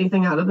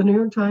anything out of the New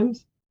York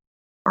Times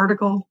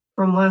article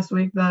from last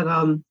week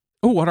that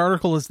what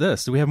article is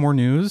this? Do we have more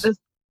news?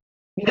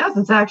 Yes,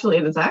 it's actually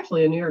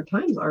a New York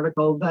Times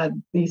article that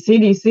the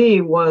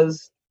CDC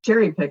was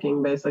cherry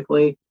picking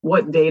basically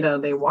what data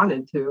they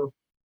wanted to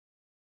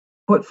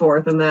put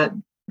forth, and that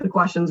the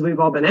questions we've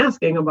all been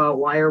asking about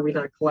why are we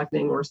not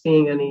collecting or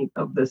seeing any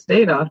of this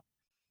data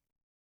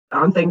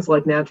on things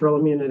like natural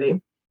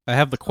immunity. I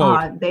have the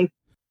quote.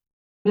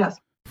 Yes.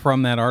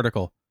 From that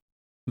article.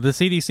 The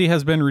CDC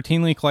has been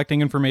routinely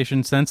collecting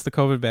information since the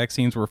COVID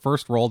vaccines were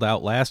first rolled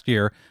out last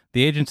year.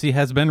 The agency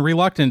has been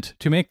reluctant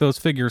to make those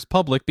figures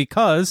public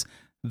because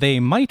they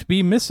might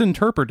be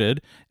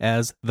misinterpreted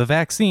as the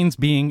vaccines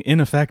being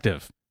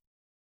ineffective.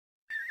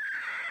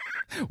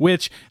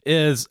 Which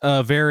is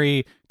a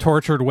very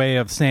tortured way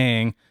of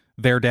saying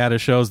their data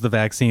shows the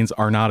vaccines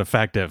are not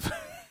effective.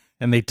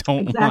 And they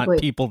don't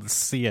want people to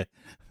see it,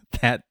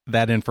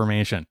 that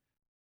information.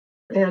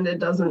 And it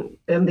doesn't,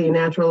 and the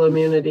natural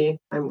immunity,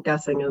 I'm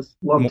guessing, is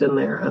lumped in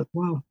there as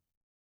well.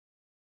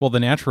 Well,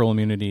 the natural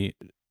immunity,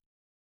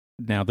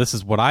 now this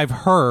is what I've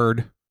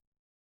heard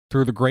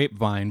through the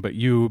grapevine, but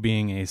you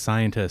being a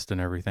scientist and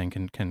everything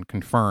can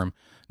confirm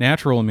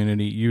natural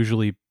immunity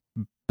usually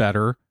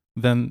better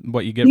than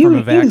what you get from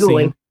a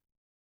vaccine.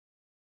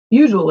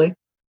 Usually.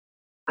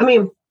 I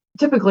mean,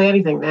 typically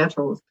anything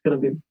natural is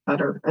going to be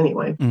better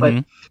anyway. Mm-hmm.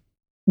 But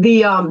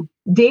the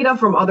data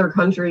from other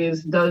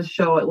countries does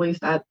show, at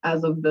least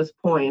as of this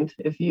point,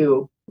 if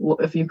you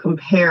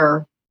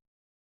compare,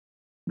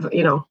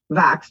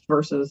 vaxxed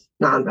versus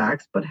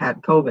non-vaxxed but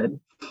had COVID,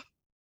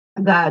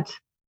 that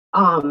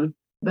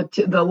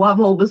the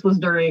level, this was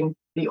during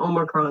the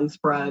Omicron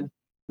spread,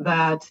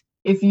 that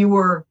if you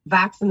were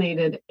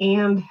vaccinated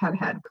and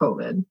had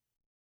COVID,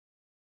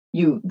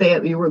 you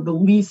were the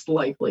least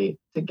likely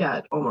to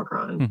get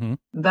Omicron. Mm-hmm.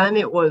 Then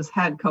it was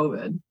had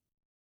COVID,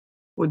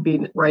 would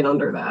be right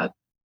under that.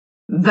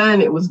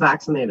 Then it was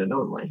vaccinated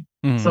only.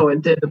 Mm-hmm. So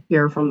it did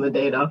appear from the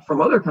data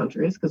from other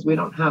countries, because we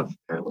don't have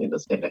apparently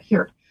this data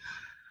here,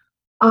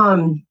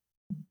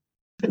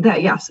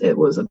 that yes, it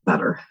was a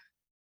better.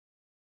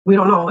 We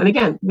don't know. And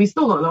again, we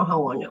still don't know how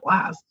long it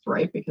lasts,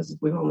 right? Because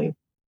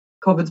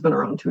COVID's been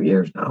around 2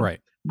 years now. Right.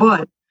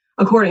 But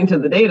according to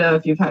the data,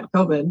 if you've had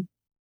COVID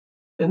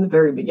in the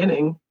very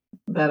beginning,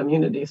 that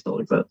immunity still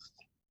exists.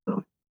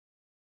 So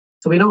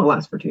we know it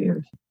lasts for 2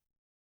 years.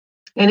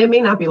 And it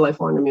may not be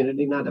lifelong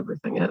immunity. Not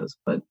everything is,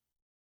 but.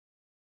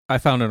 I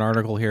found an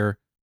article here.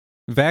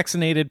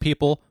 Vaccinated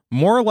people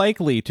more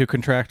likely to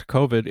contract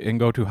COVID and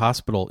go to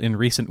hospital in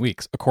recent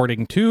weeks,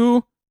 according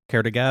to,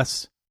 care to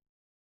guess?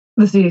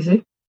 The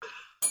CDC.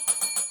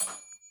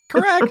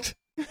 Correct.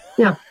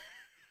 Yeah.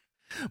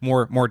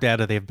 More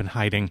data they've been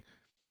hiding.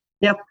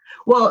 Yep.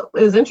 Well,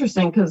 it was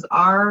interesting because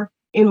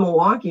in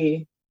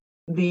Milwaukee,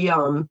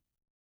 the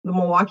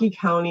Milwaukee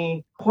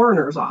County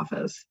Coroner's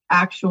Office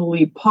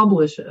actually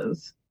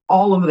publishes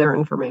all of their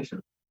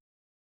information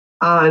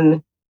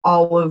on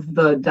all of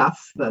the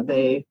deaths that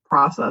they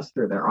process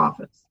through their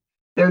office.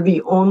 They're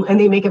the only, and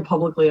they make it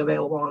publicly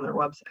available on their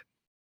website.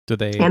 Do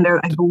they? And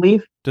they're, I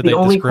believe, do they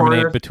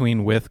discriminate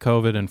between with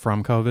COVID and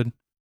from COVID?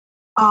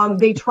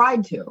 They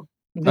tried to.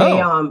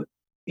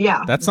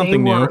 Yeah, that's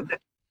something new.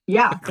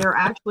 Yeah, they're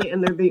actually,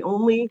 and they're the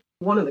only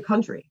one in the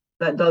country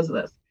that does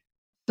this.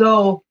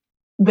 So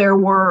there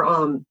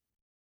were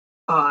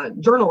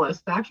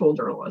actual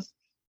journalists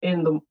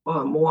in the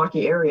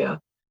Milwaukee area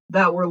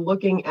that were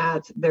looking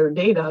at their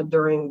data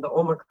during the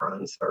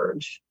Omicron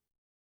surge.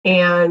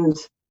 And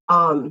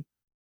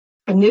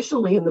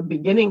initially, in the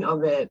beginning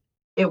of it,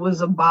 it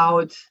was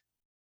about,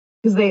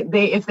 because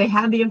they if they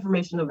had the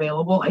information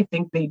available, I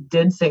think they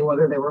did say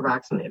whether they were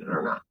vaccinated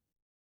or not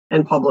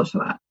and publish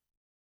that.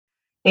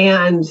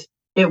 And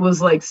it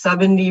was like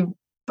 70-30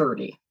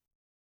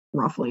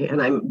 roughly.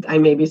 And I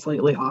may be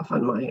slightly off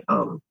on my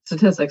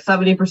statistics.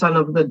 70%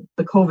 of the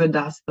COVID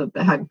deaths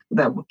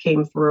that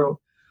came through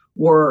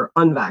were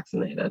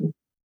unvaccinated,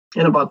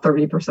 and about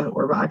 30%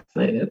 were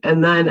vaccinated.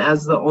 And then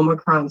as the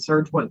Omicron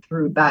surge went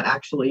through, that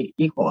actually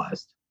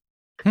equalized.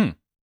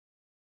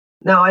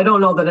 Now, I don't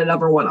know that it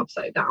ever went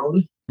upside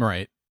down.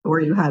 Right. Where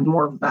you had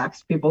more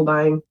vaxxed people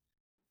dying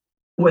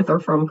with or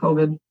from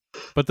COVID.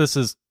 But this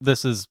is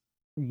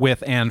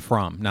with and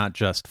from, not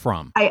just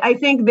from. I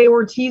think they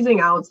were teasing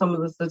out some of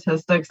the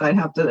statistics.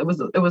 It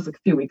was a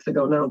few weeks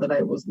ago now that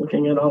I was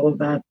looking at all of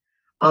that.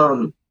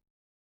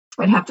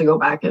 I'd have to go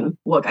back and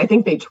look. I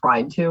think they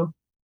tried to,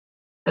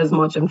 as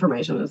much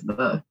information as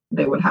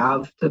they would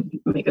have to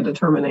make a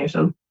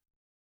determination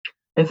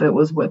if it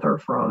was with or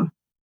from.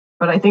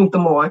 But I think the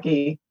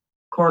Milwaukee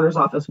Coroner's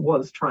Office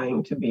was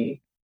trying to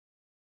be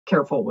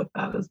careful with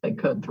that as they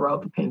could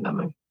throughout the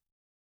pandemic.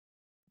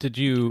 Did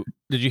you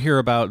hear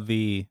about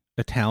the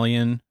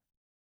Italian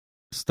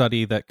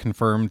study that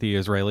confirmed the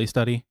Israeli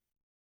study?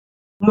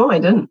 No, I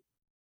didn't.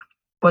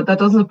 But that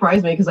doesn't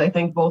surprise me, because I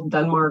think both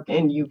Denmark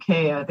and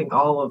UK, I think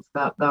all of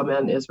them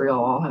and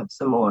Israel all have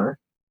similar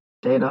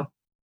data.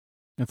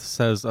 It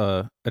says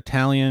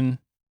Italian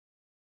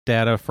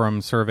data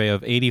from survey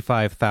of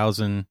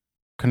 85,000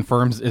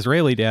 confirms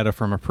Israeli data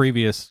from a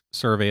previous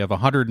survey of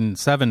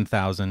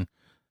 107,000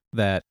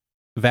 that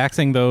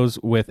vaccinating those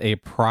with a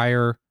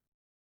prior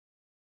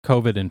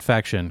COVID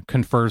infection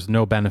confers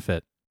no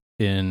benefit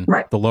in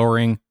the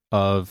lowering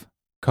of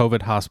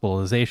COVID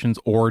hospitalizations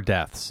or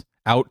deaths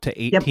out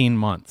to 18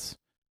 months.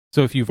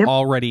 So if you've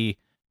already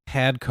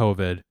had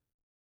COVID,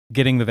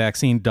 getting the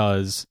vaccine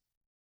does,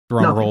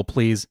 drum roll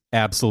please,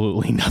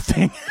 absolutely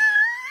nothing.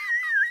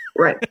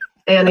 Right.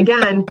 And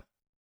again,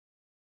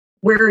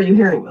 where are you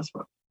hearing this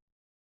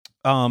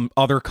from?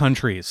 Other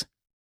countries.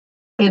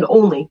 And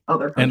only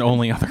other countries. And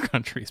only other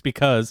countries,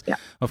 because,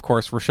 of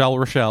course,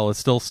 Rochelle is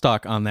still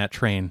stuck on that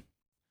train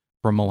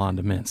from Milan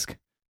to Minsk.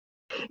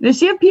 Does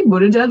she have Pete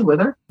Buttigieg with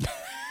her?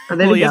 Are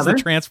they well, together? He is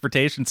the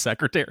transportation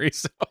secretary,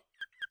 so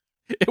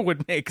it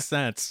would make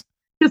sense.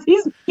 Because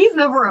he's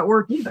never at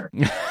work either.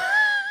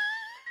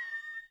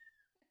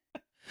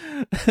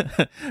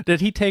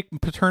 Did he take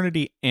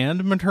paternity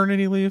and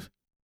maternity leave?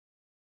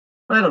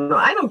 I don't know.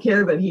 I don't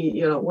care that he,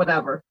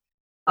 whatever.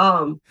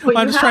 But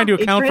I'm just trying to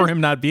account for him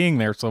not being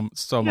there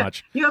so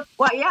much.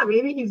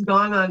 Maybe he's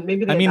gone on.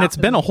 Maybe I mean, it's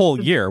been a whole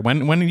year.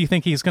 When do you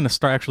think he's going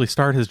to actually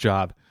start his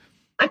job?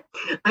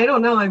 I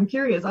don't know. I'm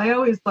curious. I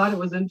always thought it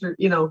was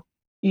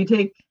you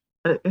take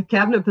a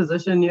cabinet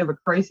position, you have a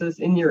crisis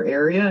in your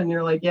area, and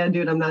you're like, yeah,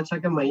 dude, I'm not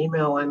checking my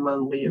email. I'm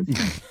on leave.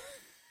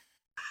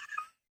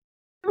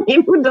 I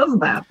mean, who does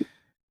that?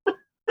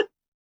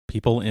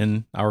 People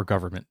in our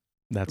government.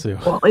 That's who.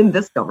 Well, in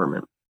this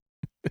government.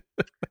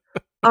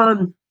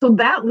 So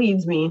that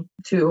leads me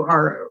to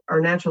our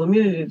natural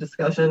immunity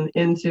discussion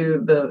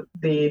into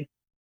the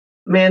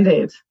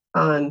mandate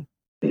on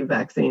the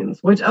vaccines,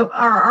 which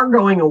are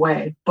going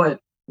away. But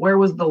where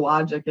was the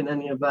logic in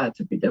any of that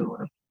to begin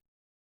with?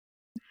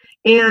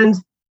 And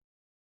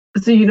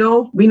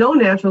so, we know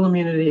natural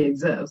immunity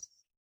exists,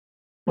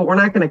 but we're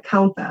not going to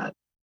count that,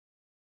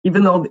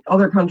 even though the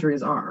other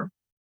countries are,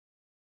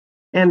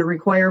 and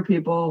require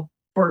people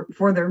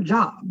for their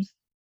jobs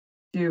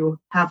to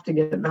have to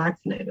get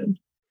vaccinated.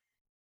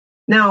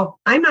 Now,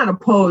 I'm not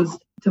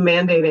opposed to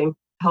mandating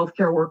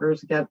healthcare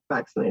workers get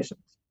vaccinations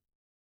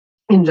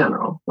in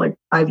general. Like,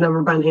 I've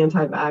never been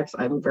anti-vax.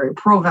 I'm very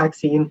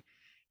pro-vaccine.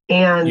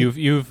 And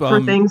you've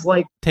for things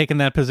like taken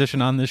that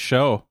position on this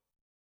show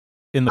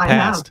in the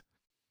past.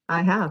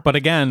 I have. But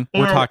again,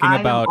 we're talking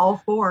about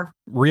all for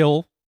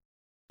real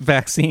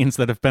vaccines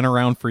that have been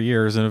around for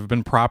years and have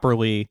been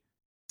properly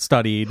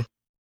studied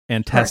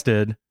and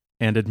tested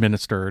and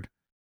administered.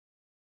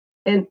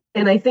 And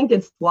I think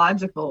it's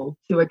logical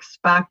to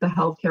expect a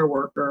healthcare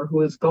worker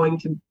who is going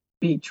to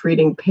be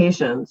treating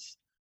patients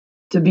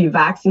to be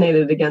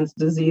vaccinated against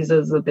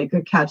diseases that they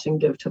could catch and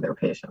give to their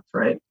patients,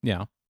 right?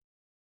 Yeah.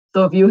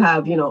 So if you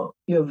have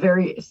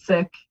very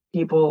sick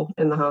people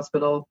in the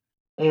hospital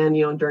and,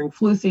 during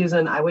flu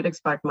season, I would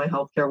expect my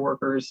healthcare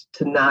workers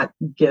to not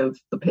give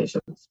the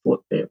patients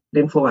the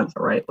influenza,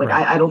 right? Like,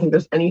 right. I don't think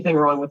there's anything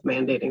wrong with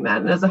mandating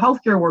that. And as a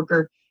healthcare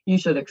worker, you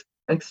should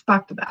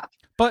expect that.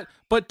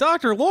 But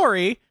Dr.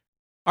 Lori,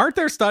 aren't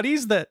there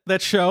studies that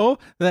show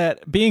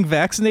that being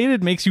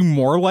vaccinated makes you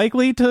more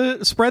likely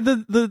to spread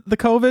the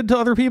COVID to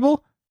other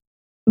people?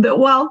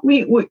 Well,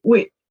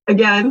 we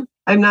again,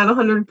 I'm not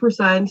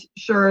 100%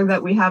 sure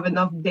that we have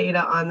enough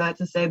data on that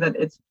to say that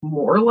it's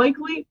more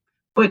likely,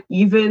 but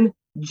even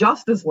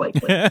just as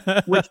likely,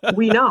 which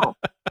we know.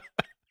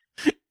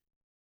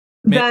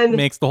 Then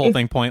makes the whole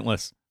thing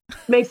pointless.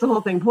 Makes the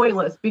whole thing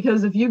pointless,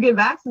 because if you get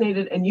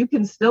vaccinated and you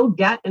can still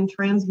get and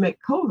transmit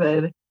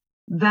COVID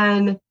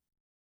then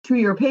to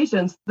your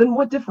patients, then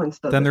what difference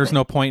does it make? Then there's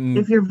no point in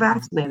if you're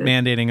vaccinated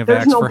mandating a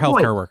vax for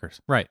healthcare workers,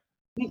 right?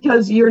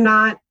 Because you're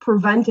not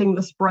preventing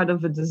the spread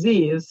of a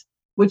disease,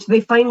 which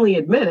they finally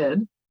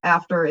admitted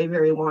after a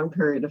very long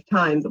period of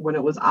time, that when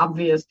it was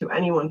obvious to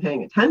anyone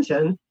paying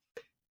attention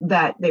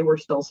that they were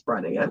still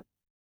spreading it.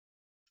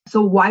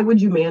 So why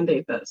would you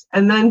mandate this?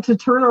 And then to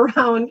turn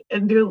around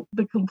and do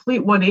the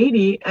complete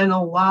 180 and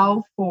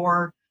allow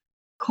for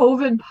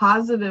COVID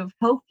positive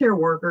healthcare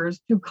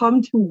workers to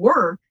come to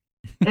work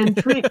and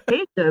treat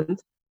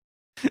patients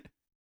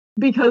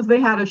because they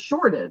had a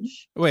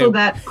shortage. Wait. So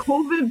that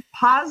COVID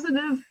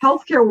positive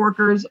healthcare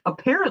workers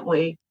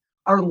apparently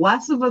are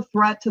less of a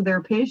threat to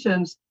their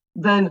patients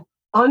than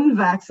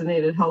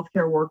unvaccinated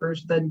healthcare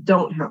workers that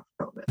don't have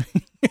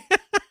COVID.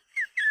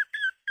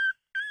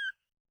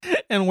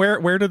 And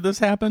where did this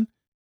happen?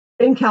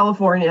 In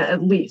California,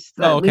 at least.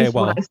 Oh, okay,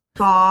 well, what I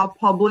saw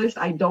published.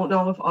 I don't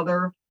know if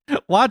other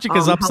logic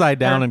is upside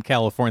down in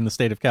California, the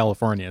state of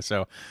California.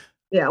 So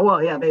yeah,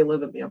 well, yeah, they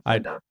live in the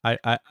upside down.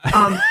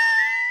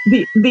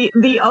 The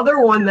the other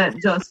one that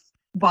just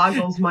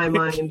boggles my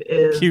mind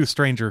is cue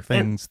Stranger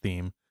Things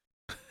theme.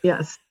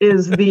 Yes,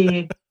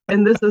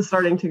 and this is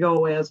starting to go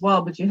away as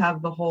well. But you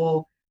have the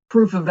whole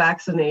proof of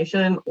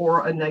vaccination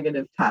or a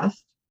negative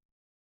test.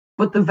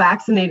 But the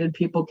vaccinated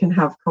people can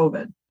have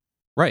COVID.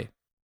 Right.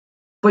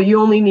 But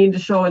you only need to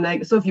show a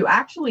negative. So if you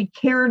actually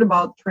cared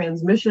about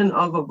transmission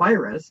of a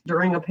virus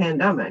during a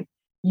pandemic,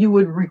 you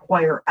would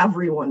require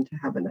everyone to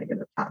have a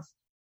negative test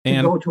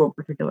to go to a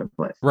particular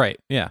place. Right.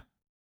 Yeah.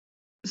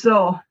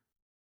 So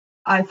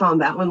I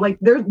found that one. Like,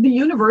 the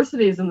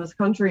universities in this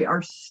country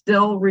are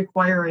still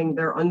requiring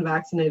their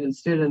unvaccinated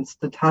students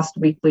to test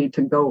weekly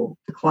to go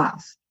to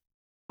class,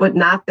 but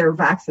not their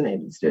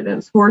vaccinated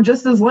students, who are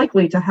just as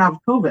likely to have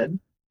COVID.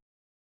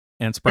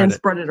 And spread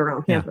it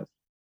around campus.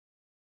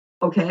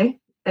 Yeah. Okay.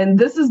 And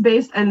this is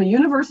and the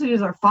universities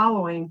are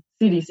following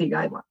CDC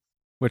guidelines.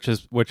 Which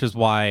is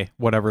why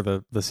whatever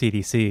the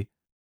CDC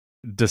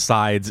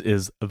decides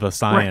is the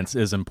science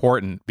is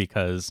important,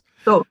 because.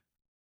 So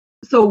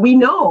we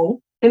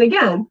know, and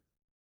again,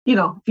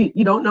 if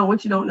you don't know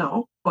what you don't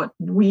know, but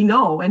we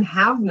know and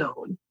have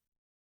known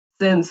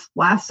since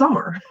last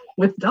summer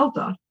with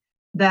Delta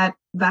that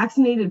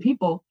vaccinated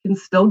people can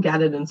still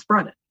get it and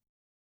spread it.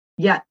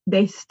 Yet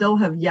they still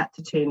have yet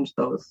to change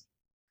those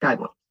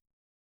guidelines.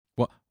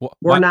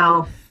 We're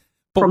now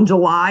from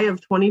July of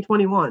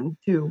 2021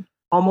 to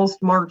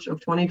almost March of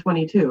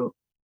 2022.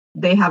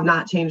 They have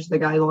not changed the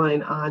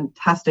guideline on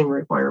testing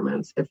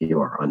requirements if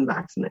you are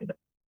unvaccinated.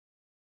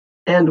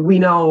 And we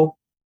know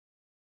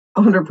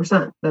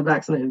 100% that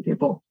vaccinated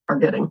people are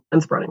getting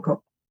and spreading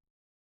COVID.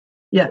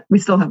 Yet we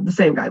still have the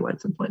same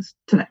guidelines in place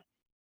today.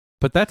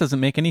 But that doesn't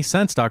make any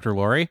sense, Dr.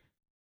 Lori.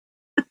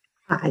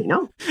 I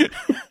know.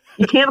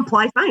 You can't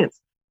apply science.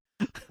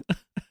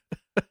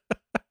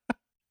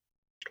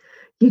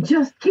 You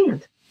just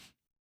can't.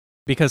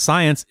 Because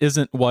science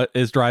isn't what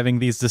is driving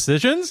these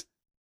decisions?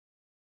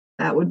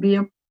 That would be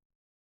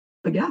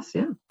a guess,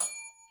 yeah.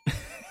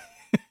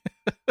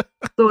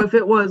 So if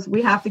it was,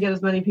 we have to get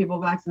as many people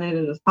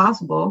vaccinated as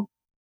possible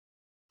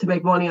to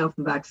make money off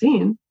the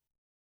vaccine,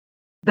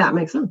 that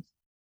makes sense.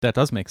 That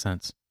does make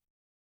sense.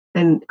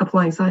 And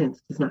applying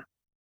science does not.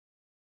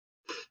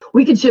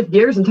 We could shift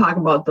gears and talk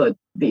about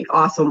the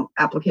awesome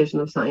application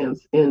of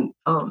science in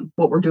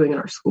what we're doing in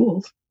our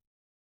schools.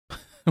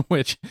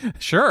 Which,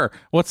 sure.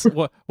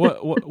 What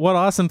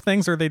awesome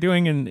things are they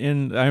doing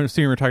in I'm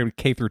assuming we're talking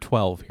K through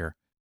 12 here.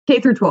 K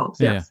through 12,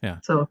 yes. Yeah.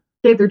 So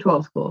K through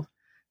 12 schools.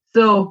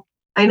 So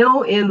I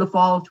know in the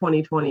fall of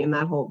 2020, in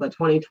the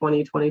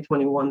 2020,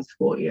 2021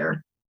 school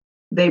year,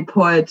 they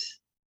put,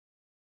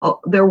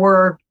 there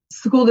were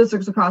school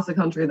districts across the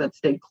country that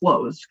stayed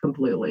closed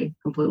completely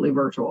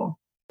virtual.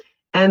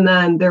 And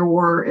then there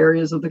were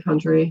areas of the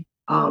country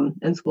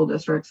and school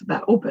districts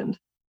that opened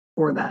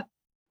for that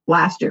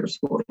last year's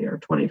school year,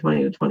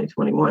 2020 to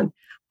 2021,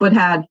 but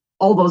had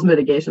all those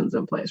mitigations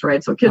in place,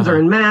 right? So kids are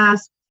in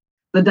masks,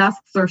 the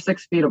desks are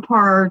 6 feet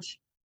apart,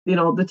 you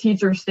know, the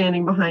teacher's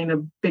standing behind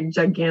a big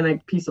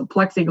gigantic piece of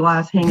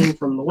plexiglass hanging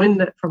from the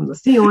window, from the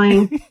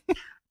ceiling.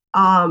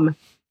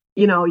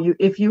 You know,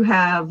 if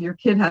your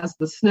kid has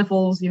the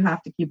sniffles, you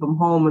have to keep them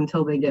home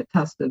until they get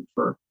tested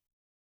for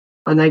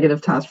a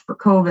negative test for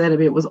COVID. I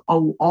mean, it was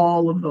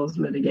all of those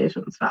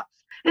mitigation steps.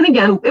 And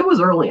again, it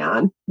was early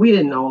on. We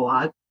didn't know a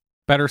lot.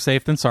 Better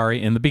safe than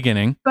sorry in the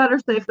beginning. Better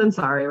safe than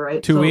sorry,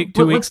 right? 2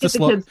 weeks to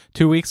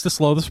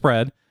slow the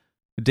spread.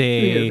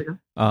 Day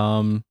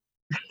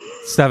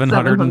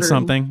 700 and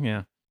something.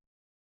 Yeah.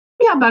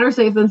 Yeah, better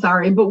safe than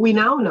sorry. But we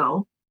now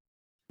know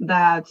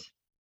that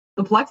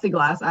the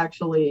plexiglass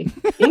actually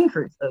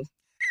increases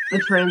the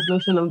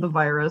transmission of the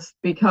virus,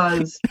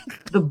 because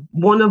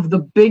one of the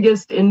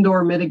biggest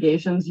indoor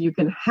mitigations you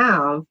can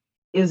have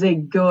is a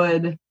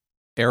good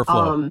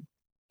airflow.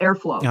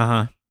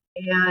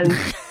 And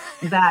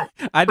that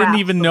I didn't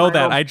even know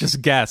that. I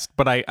just guessed,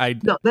 but I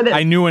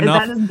knew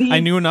enough. I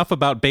knew enough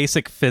about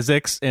basic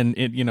physics and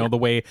the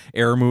way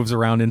air moves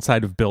around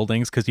inside of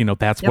buildings, because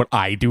that's what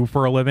I do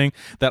for a living,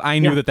 that I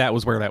knew that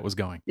was where that was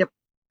going. Yep.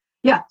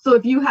 Yeah. So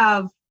if you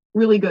have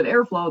really good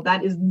airflow,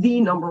 that is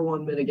the number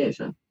one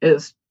mitigation,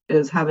 is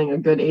having a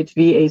good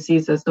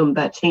HVAC system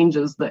that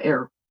changes the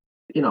air,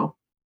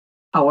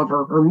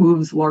 however, or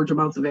moves large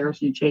amounts of air,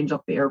 so you change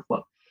up the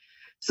airflow.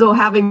 So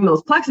having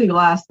those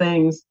plexiglass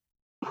things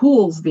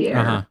pools the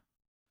air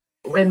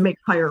and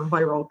makes higher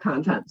viral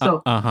content.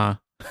 So,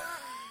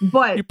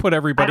 but you put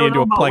everybody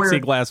into a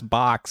plexiglass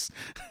box.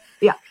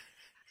 Yeah.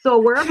 So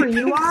wherever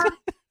you are,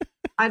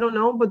 I don't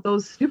know, but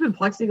those stupid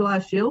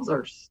plexiglass shields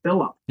are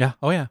still up. Yeah.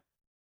 Oh yeah.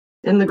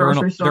 In the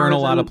grocery store. They're in a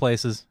lot of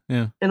places.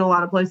 Yeah. In a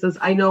lot of places.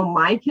 I know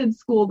my kids'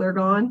 school, they're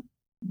gone,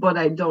 but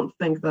I don't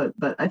think that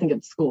I think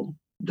it's school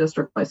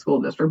district by school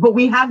district. But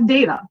we have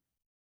data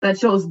that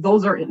shows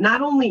those are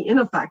not only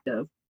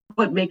ineffective,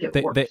 but make it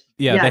worse.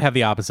 They have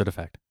the opposite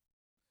effect.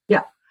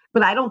 Yeah.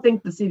 But I don't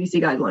think the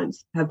CDC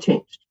guidelines have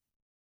changed.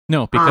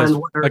 No, because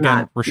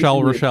again,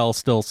 Rochelle's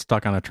still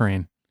stuck on a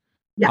train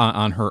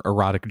on her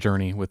erotic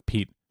journey with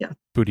Pete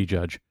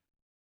Buttigieg.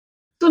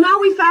 So now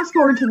we fast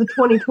forward to the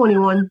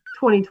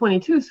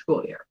 2021-2022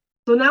 school year.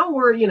 So now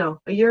we're,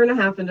 a year and a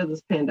half into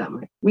this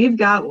pandemic. We've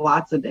got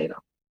lots of data.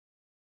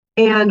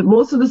 And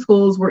most of the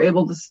schools were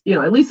able to,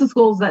 at least the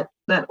schools that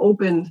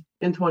opened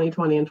in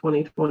 2020 and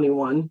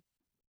 2021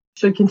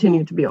 should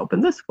continue to be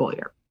open this school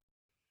year.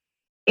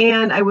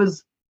 And I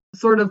was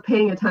sort of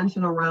paying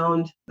attention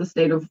around the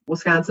state of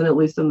Wisconsin, at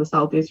least in the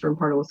southeastern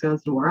part of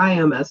Wisconsin where I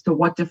am, as to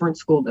what different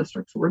school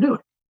districts were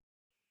doing.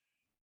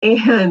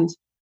 And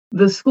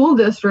the school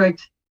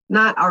district,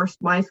 not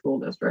my school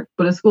district,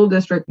 but a school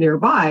district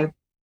nearby,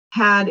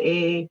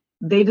 they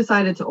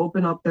decided to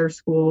open up their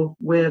school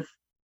with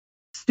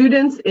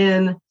students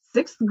in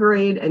 6th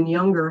grade and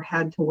younger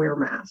had to wear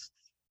masks,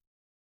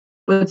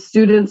 but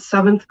students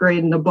 7th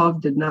grade and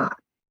above did not.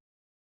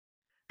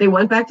 They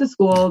went back to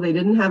school. They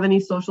didn't have any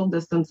social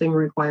distancing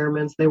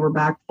requirements. They were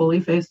back fully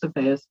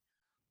face-to-face,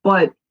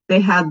 but they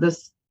had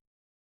this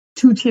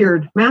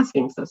 2-tiered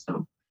masking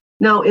system.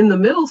 Now, in the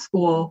middle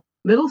school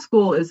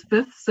is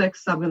 5th,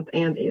 6th, 7th,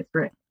 and 8th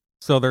grade.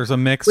 So there's a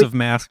mix of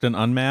masked and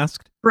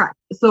unmasked? Correct.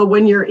 So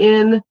when you're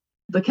in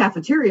the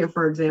cafeteria,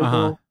 for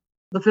example,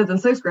 the 5th and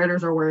 6th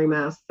graders are wearing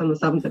masks and the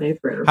 7th and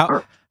 8th graders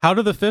aren't. How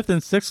do the 5th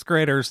and 6th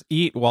graders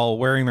eat while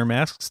wearing their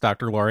masks,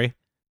 Dr. Lori?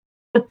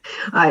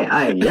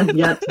 I have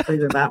yet to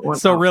figure that one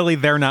So out. really,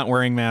 they're not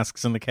wearing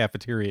masks in the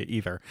cafeteria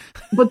either.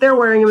 But they're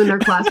wearing them in their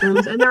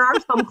classrooms. And there are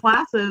some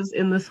classes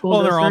in the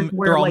school district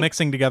where they're all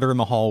mixing together in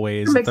the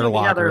hallways at their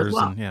lockers.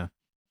 Well. And,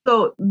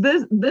 So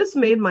this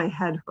made my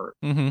head hurt.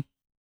 Mm-hmm.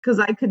 because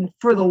I couldn't,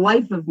 for the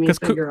life of me,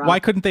 figure out. Why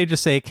couldn't they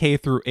just say K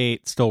through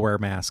 8 still wear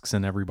masks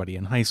and everybody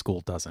in high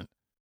school doesn't?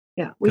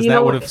 Yeah, because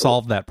that would have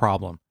solved that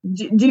problem.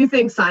 Do you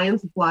think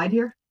science applied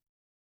here?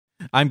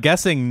 I'm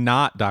guessing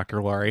not,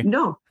 Dr. Laurie.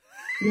 No,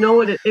 you know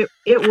what?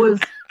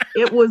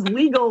 It was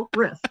legal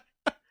risk,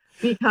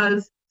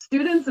 because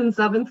students in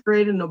 7th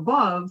grade and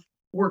above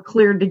were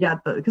cleared to get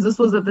because this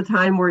was at the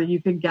time where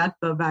you could get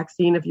the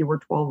vaccine if you were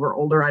 12 or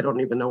older. I don't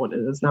even know what it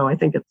is now. I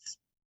think it's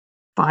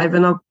 5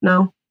 and up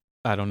now.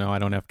 I don't know. I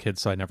don't have kids,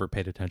 so I never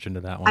paid attention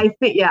to that one. I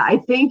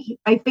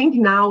think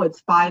now it's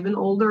 5 and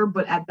older,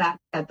 but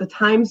at the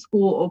time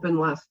school opened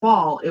last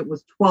fall, it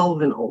was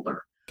 12 and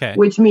older. Okay.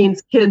 Which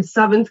means kids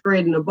 7th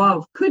grade and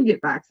above could get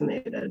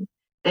vaccinated,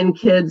 and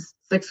kids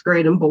 6th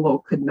grade and below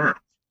could not.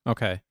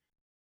 Okay.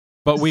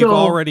 But we've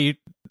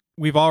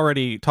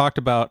already talked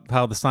about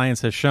how the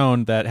science has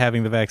shown that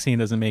having the vaccine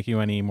doesn't make you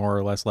any more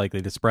or less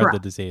likely to spread the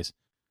disease.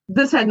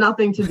 This had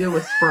nothing to do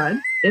with spread.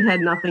 It had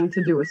nothing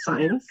to do with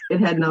science. It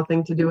had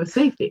nothing to do with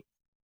safety.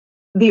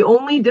 The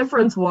only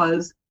difference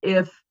was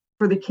if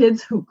for the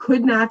kids who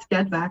could not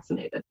get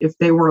vaccinated, if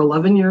they were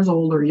 11 years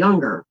old or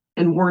younger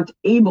and weren't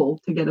able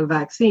to get a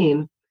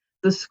vaccine,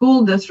 the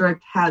school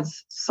district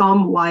has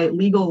some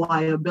legal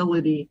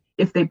liability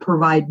if they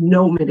provide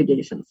no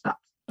mitigation steps.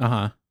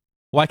 Uh-huh.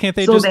 Why can't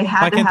they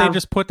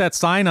just put that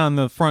sign on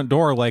the front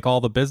door like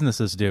all the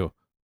businesses do?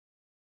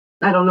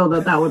 I don't know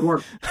that would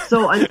work.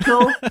 So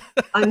until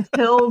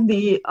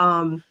the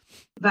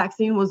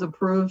vaccine was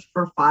approved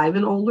for 5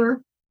 and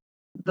older,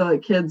 the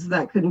kids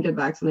that couldn't get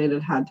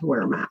vaccinated had to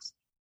wear a mask.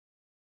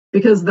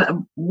 Because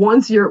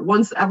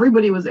once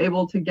everybody was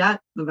able to get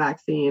the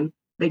vaccine,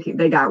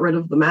 they got rid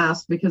of the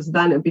mask, because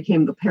then it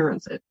became the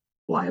parents'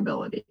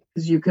 liability,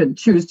 because you could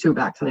choose to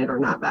vaccinate or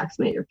not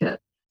vaccinate your kid.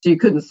 So you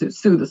couldn't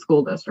sue the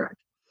school district.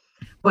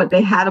 But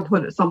they had to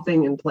put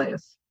something in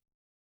place.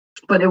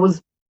 But it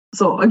was,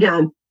 so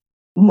again,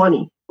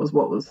 money was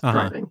what was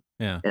driving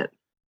it,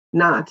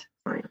 not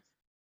science.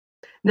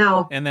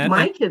 Now,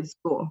 my kids'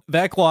 school.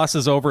 That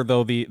glosses over,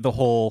 though, the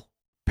whole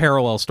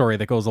parallel story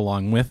that goes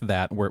along with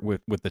that,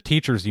 with the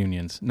teachers'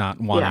 unions not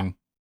wanting.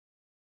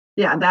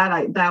 Yeah,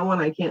 that one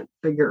I can't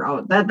figure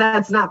out.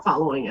 That's not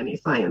following any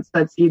science.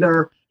 That's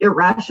either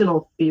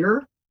irrational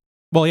fear,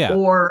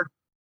 or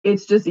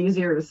it's just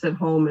easier to sit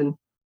home and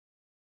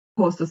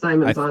post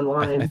assignments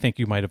online. I think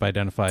you might have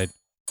identified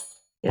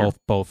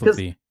both of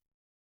the.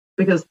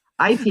 Because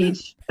I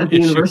teach at the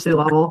university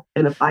level,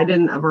 and if I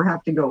didn't ever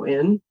have to go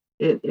in,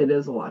 it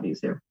is a lot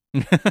easier.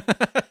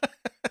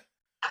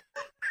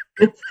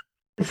 It's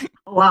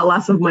a lot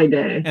less of my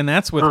day. And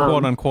that's with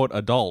quote unquote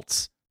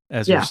adults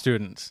as your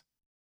students.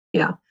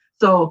 Yeah.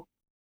 So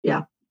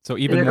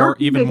even more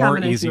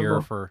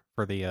easier for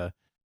the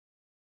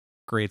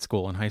grade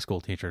school and high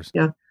school teachers.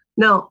 Yeah.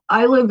 Now,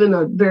 I live in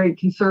a very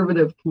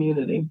conservative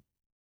community,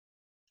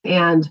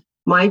 and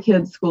my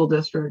kids' school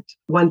district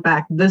went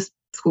back this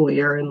school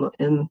year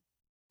in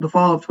the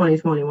fall of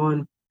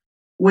 2021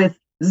 with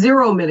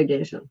zero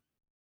mitigation.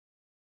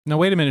 Now,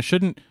 wait a minute.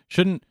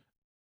 Shouldn't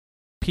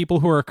people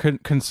who are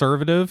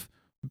conservative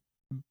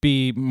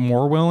be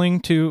more willing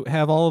to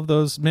have all of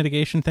those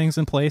mitigation things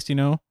in place,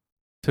 to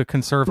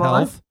conserve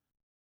health?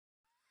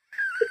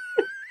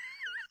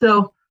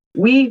 So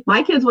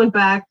my kids went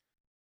back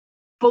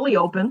fully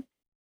open,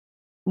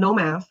 no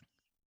mask.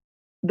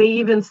 They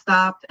even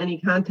stopped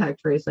any contact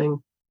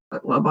tracing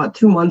about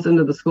 2 months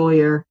into the school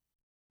year,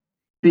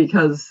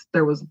 because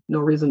there was no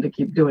reason to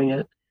keep doing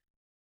it.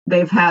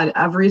 They've had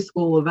every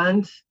school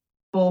event,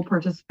 full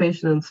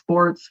participation in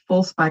sports,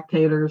 full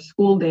spectators,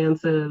 school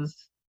dances,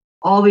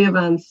 all the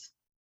events.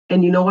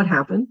 And you know what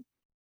happened?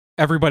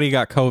 Everybody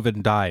got COVID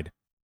and died.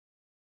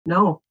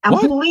 No,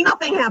 absolutely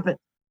nothing happened.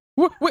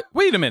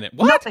 Wait a minute.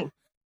 What?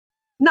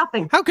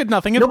 Nothing. How could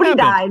nothing have happened?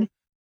 Nobody died.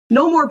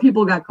 No more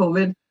people got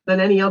COVID than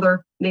any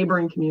other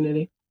neighboring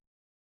community.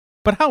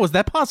 But how is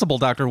that possible,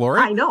 Dr.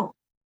 Laurie? I know.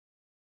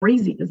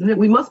 Crazy, isn't it?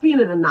 We must be in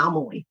an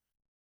anomaly.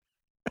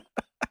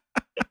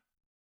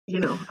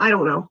 I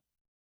don't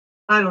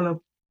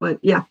know. But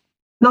yeah,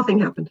 nothing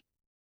happened.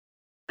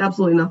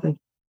 Absolutely nothing.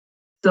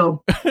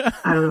 So, I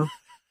don't know.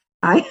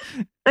 I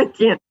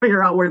can't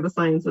figure out where the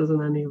science is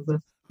in any of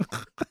this.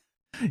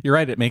 You're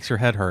right. It makes your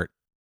head hurt.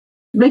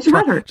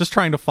 Just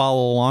trying to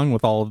follow along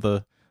with all of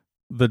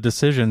the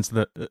decisions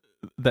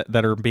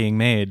that are being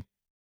made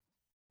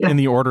in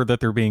the order that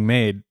they're being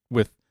made,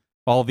 with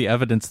all the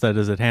evidence that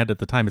is at hand at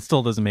the time. It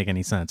still doesn't make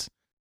any sense.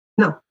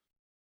 No.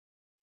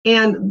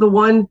 And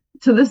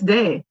to this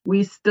day,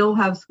 we still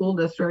have school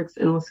districts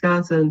in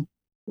Wisconsin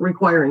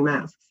requiring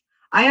masks.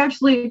 I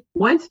actually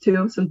went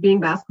to, since being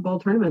basketball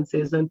tournament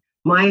season,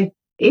 my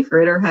 8th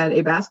grader had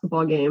a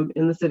basketball game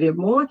in the city of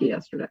Milwaukee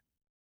yesterday.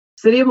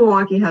 City of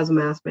Milwaukee has a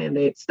mask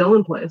mandate still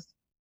in place.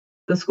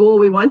 The school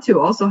we went to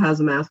also has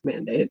a mask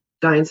mandate,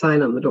 giant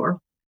sign on the door.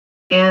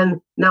 And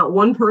not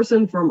one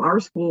person from our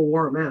school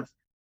wore a mask.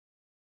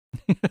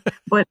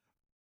 But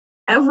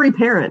every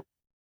parent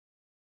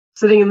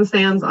sitting in the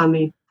stands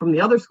from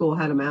the other school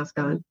had a mask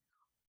on.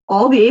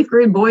 All the 8th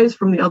grade boys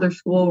from the other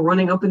school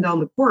running up and down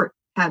the court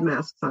had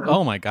masks on.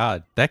 Oh my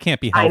God, that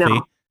can't be I healthy.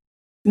 know.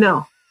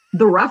 No,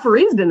 the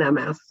referees didn't have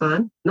masks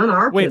on. None of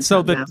our kids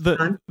had masks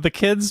on. the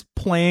kids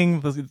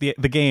playing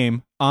the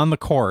game on the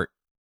court.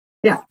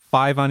 Yeah.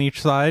 5 on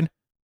each side.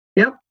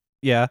 Yep.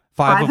 Yeah.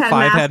 Five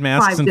had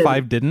masks and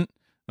 5 didn't.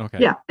 Okay.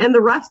 Yeah, and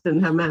the rest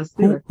didn't have masks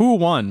either. Who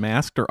won,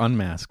 masked or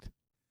unmasked?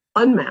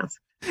 Unmasked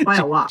by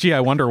a lot. Gee, I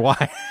wonder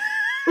why.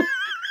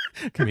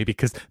 Maybe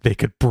because they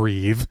could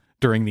breathe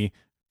during the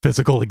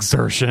physical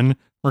exertion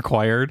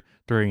required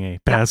during a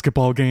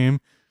basketball game.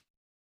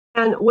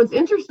 And what's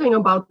interesting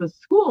about the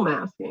school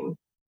masking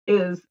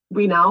is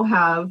we now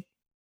have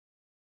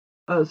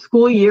a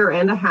school year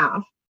and a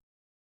half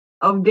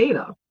of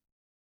data.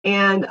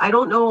 And I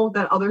don't know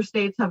that other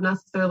states have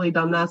necessarily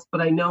done this,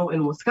 but I know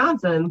in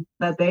Wisconsin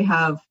that they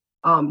have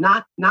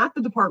not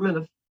the Department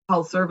of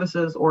Health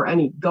Services or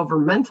any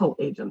governmental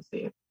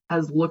agency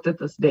has looked at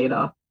this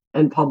data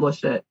and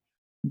published it,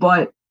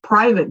 but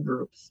private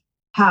groups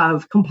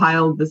have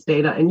compiled this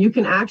data, and you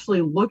can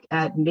actually look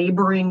at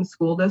neighboring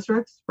school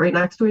districts right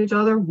next to each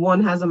other.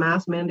 One has a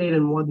mask mandate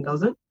and one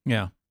doesn't.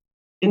 Yeah.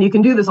 And you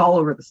can do this all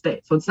over the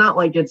state. So it's not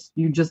like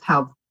you just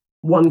have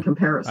one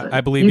comparison.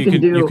 I believe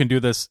you can do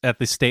this at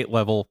the state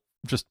level,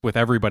 just with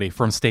everybody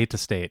from state to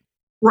state.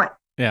 Right.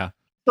 Yeah.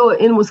 So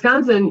in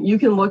Wisconsin, you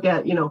can look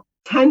at,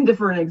 10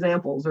 different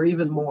examples or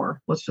even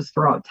more. Let's just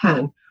throw out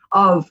 10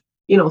 of,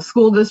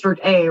 school district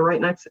A right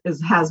next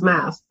has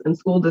masks and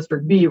school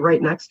district B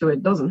right next to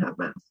it doesn't have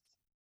masks.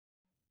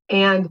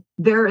 And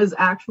there is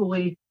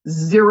actually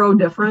zero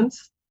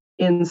difference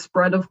in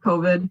spread of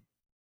COVID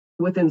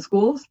within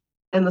schools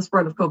and the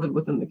spread of COVID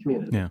within the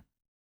community. Yeah.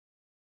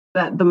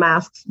 That the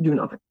masks do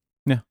nothing.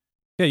 Yeah.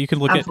 Yeah, you can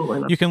look Absolutely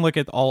at nothing. you can look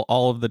at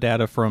all of the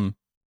data from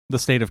the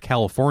state of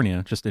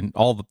California, just in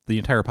all the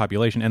entire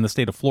population, and the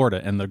state of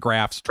Florida, and the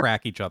graphs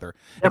track each other.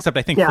 Yep. Except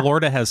I think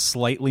Florida has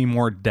slightly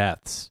more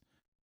deaths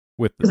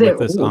with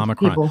this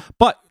Omicron. People.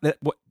 But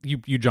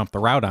you jumped the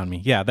route on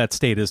me. Yeah, that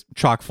state is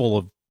chock full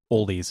of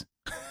oldies.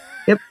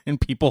 Yep.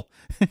 And people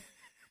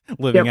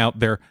living out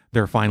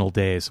their final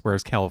days,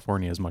 whereas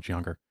California is much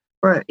younger.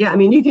 Right. Yeah. I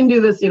mean, you can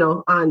do this,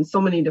 on so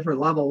many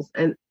different levels,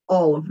 and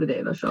all of the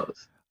data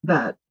shows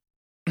that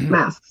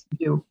masks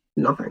do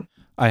nothing.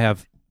 I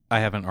have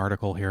an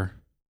article here.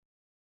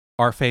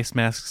 Are face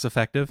masks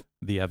effective?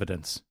 The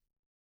evidence.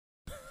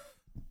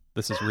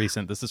 This is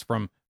recent. This is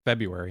from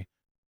February,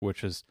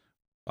 which is,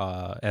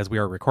 as we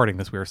are recording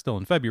this, we are still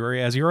in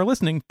February. As you are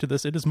listening to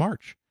this, it is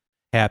March.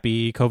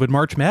 Happy COVID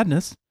March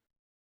Madness.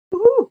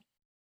 Woo-hoo.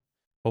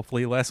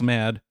 Hopefully less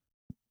mad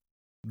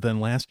than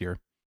last year.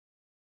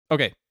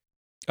 Okay.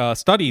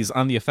 Studies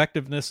on the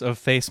effectiveness of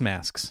face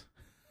masks.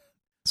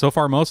 So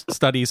far, most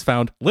studies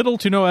found little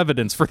to no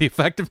evidence for the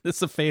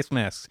effectiveness of face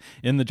masks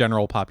in the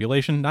general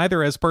population,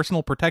 neither as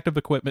personal protective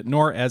equipment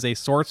nor as a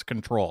source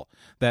control.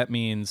 That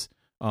means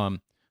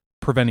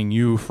preventing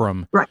you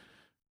from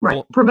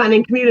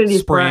preventing community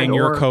spraying spread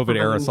your COVID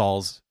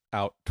aerosols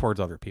out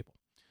towards other people.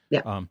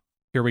 Yeah.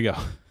 Here we go.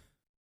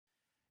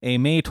 A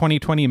May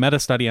 2020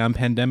 meta-study on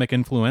pandemic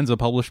influenza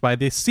published by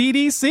the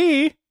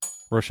CDC,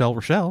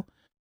 Rochelle,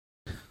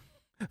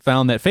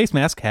 found that face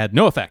masks had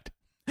no effect,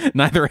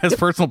 neither as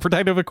personal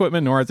protective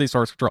equipment nor as a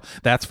source control.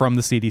 That's from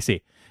the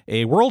CDC.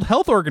 A World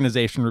Health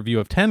Organization review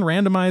of 10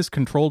 randomized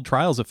controlled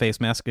trials of face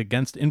masks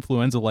against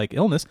influenza-like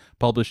illness,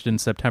 published in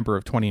September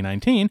of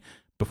 2019,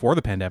 before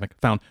the pandemic,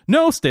 found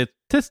no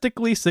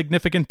statistically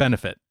significant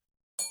benefit.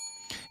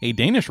 A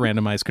Danish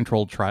randomized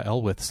controlled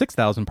trial with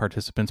 6,000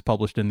 participants,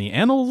 published in the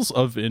Annals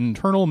of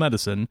Internal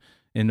Medicine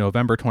in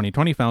November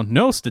 2020, found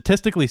no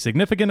statistically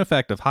significant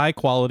effect of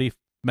high-quality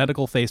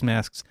medical face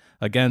masks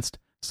against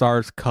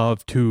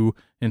SARS-CoV-2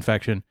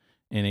 infection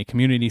in a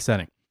community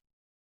setting.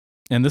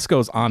 And this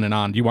goes on and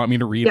on. Do you want me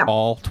to read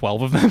all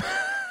 12 of them?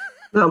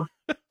 No.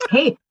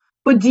 Hey,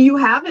 but do you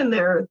have in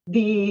there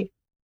the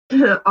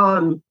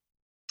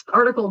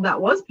article that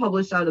was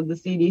published out of the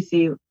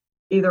CDC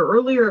either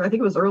earlier, I think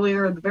it was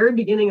earlier, at the very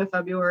beginning of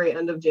February,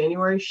 end of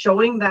January,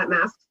 showing that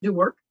masks do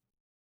work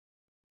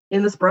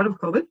in the spread of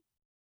COVID?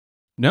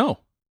 No.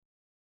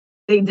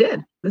 They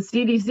did. The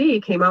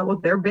CDC came out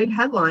with their big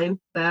headline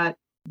that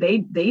they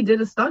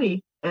did a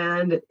study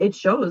and it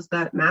shows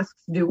that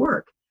masks do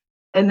work.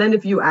 And then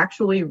if you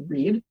actually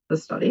read the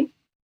study,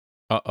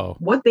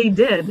 what they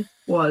did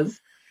was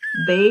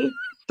they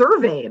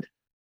surveyed.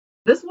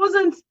 This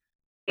wasn't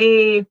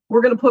we're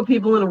going to put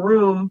people in a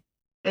room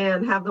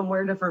and have them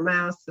wear different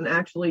masks and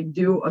actually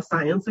do a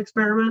science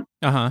experiment.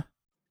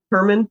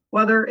 Determine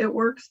whether it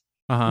works.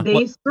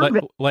 They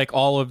surveyed. Like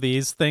all of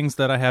these things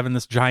that I have in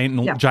this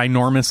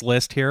ginormous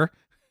list here.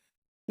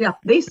 Yeah,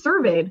 they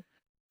surveyed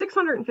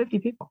 650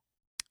 people.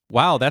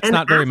 Wow, that's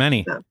not very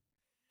many.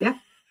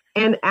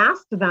 And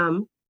asked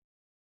them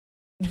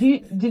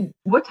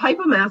what type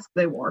of mask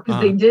they wore,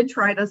 because they did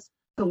try to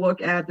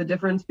look at the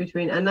difference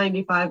between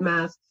N95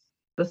 masks,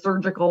 the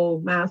surgical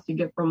masks you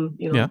get from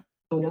the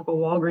local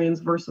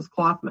Walgreens, versus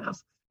cloth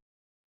masks.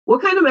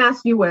 What kind of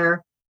mask you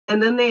wear?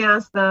 And then they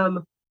asked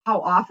them,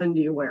 how often do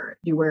you wear it?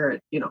 Do you wear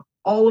it,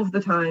 all of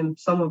the time,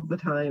 some of the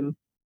time,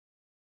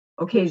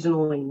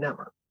 occasionally,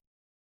 never?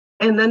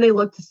 And then they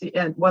looked to see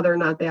whether or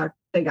not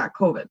they got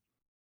COVID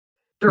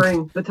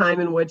during the time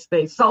in which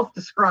they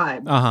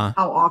self-described how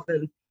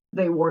often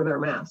they wore their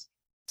mask.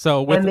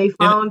 And they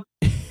found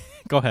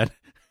go ahead.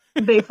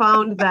 They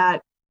found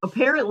that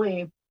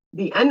apparently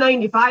the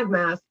N95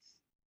 masks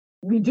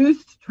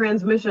reduced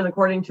transmission,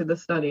 according to the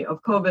study,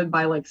 of COVID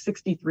by like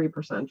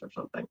 63% or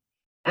something.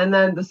 And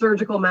then the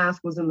surgical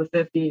mask was in the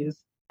 50s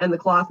and the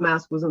cloth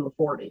mask was in the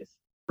 40s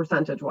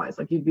percentage-wise.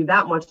 Like you'd be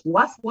that much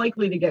less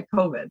likely to get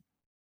COVID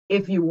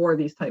if you wore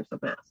these types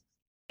of masks.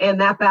 And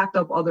that backed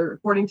up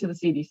according to the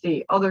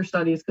CDC, other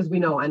studies, because we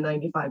know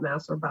N95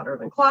 masks are better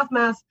than cloth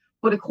masks.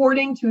 But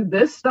according to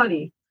this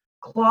study,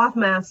 cloth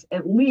masks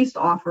at least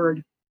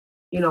offered,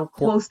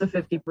 close to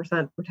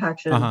 50%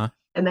 protection,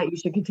 and that you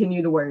should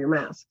continue to wear your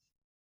mask.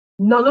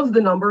 None of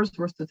the numbers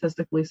were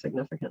statistically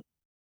significant.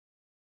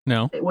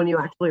 No. When you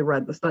actually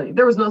read the study,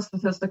 there was no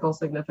statistical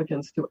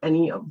significance to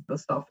any of the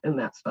stuff in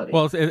that study.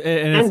 Well,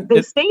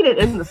 they stated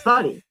in the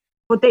study,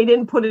 but they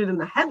didn't put it in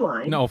the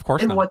headline. No, of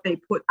course not. And what they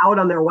put out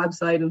on their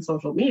website and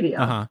social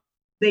media.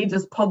 They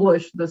just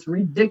published this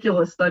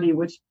ridiculous study,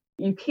 which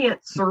you can't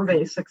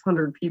survey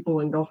 600 people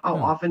and go, how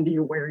often do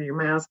you wear your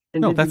mask?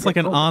 And no, that's like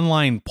an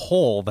online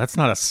poll. That's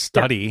not a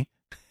study.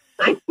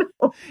 Yeah. I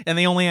know. And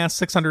they only asked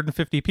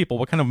 650 people.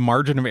 What kind of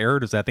margin of error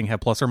does that thing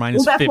have? Plus or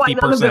minus 50%? That's why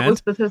none of it was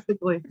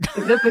statistically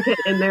significant.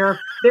 And their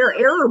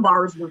error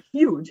bars were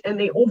huge and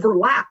they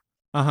overlapped.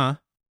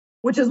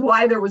 Which is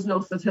why there was no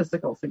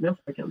statistical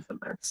significance in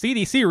there.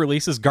 CDC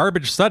releases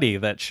garbage study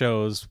that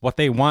shows what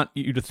they want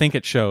you to think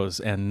it shows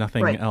and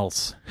nothing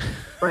else.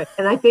 Right.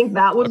 And I think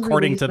that was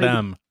according to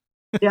them.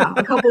 Yeah,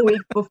 a couple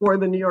weeks before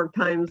the New York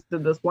Times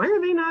did this. Why are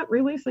they not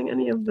releasing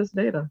any of this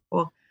data?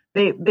 Well,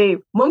 they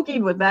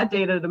monkeyed with that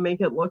data to make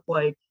it look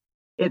like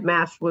it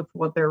matched with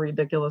what their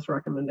ridiculous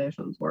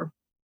recommendations were.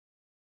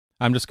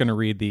 I'm just going to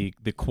read the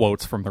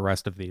quotes from the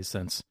rest of these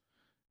since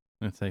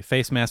let's say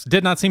face masks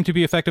did not seem to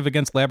be effective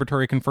against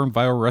laboratory confirmed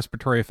viral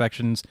respiratory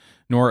infections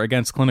nor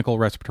against clinical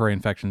respiratory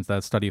infections.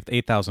 That study of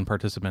 8,000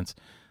 participants.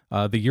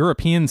 The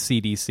European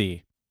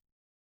CDC.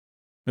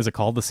 Is it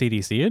called the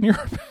CDC in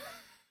Europe?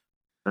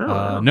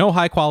 No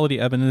high quality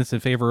evidence in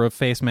favor of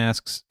face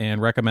masks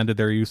and recommended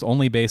their use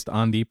only based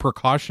on the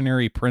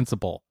precautionary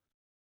principle.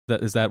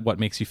 Is that what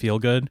makes you feel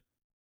good?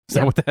 Is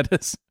that what that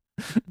is?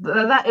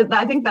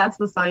 I think that's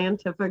the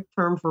scientific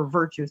term for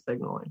virtue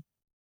signaling.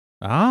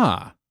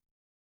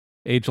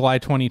 A July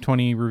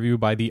 2020 review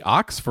by the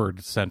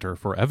Oxford Center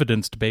for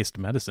Evidence-Based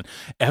Medicine.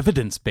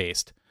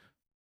 Evidence-based.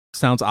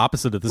 Sounds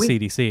opposite of the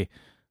CDC.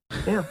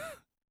 Yeah.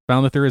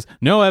 Found that there is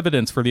no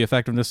evidence for the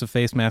effectiveness of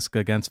face masks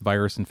against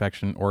virus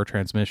infection or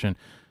transmission.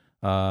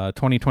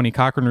 2020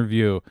 Cochrane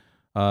Review.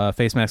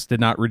 Face masks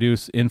did not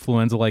reduce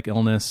influenza-like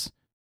illness,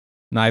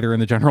 neither in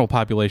the general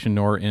population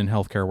nor in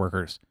healthcare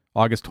workers.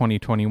 August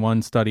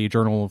 2021 study,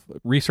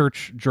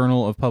 Research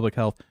Journal of Public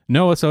Health.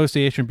 No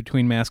association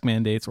between mask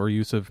mandates or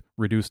use of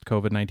reduced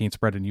COVID-19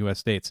 spread in U.S.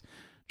 states.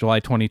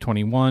 July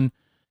 2021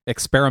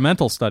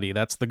 experimental study.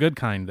 That's the good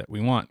kind that we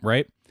want,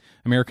 right?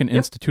 American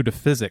Institute of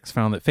Physics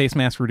found that face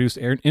masks reduced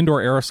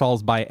indoor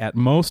aerosols by at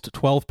most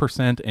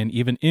 12% and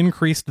even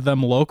increased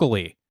them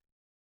locally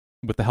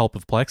with the help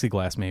of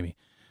plexiglass, maybe.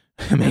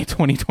 A May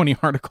 2020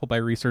 article by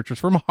researchers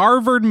from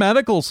Harvard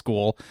Medical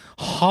School,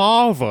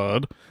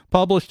 Harvard,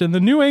 published in the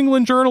New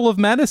England Journal of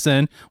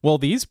Medicine. Well,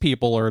 these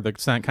people are the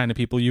kind of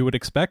people you would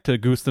expect to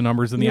goose the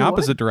numbers in the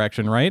opposite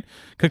direction, right?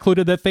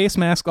 Concluded that face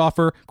masks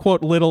offer,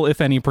 quote, little, if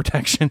any,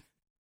 protection.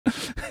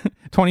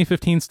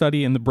 2015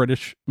 study in the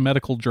British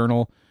Medical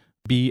Journal,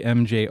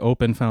 BMJ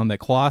Open, found that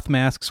cloth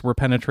masks were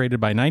penetrated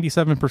by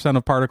 97%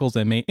 of particles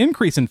and may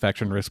increase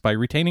infection risk by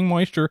retaining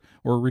moisture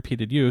or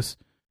repeated use.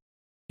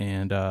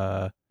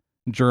 And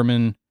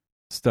German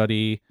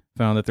study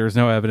found that there is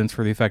no evidence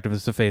for the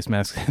effectiveness of face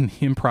masks, and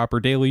the improper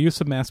daily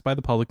use of masks by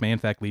the public may in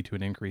fact lead to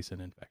an increase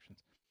in infections.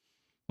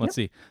 Let's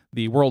see.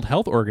 The World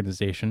Health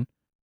Organization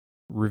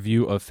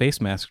review of face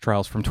mask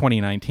trials from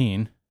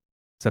 2019,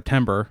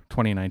 September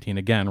 2019,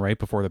 again, right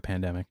before the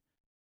pandemic.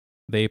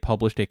 They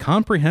published a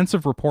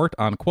comprehensive report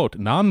on, quote,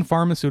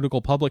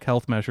 non-pharmaceutical public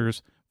health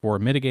measures for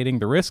mitigating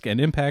the risk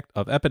and impact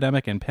of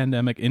epidemic and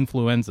pandemic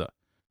influenza.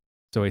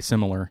 So a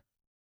similar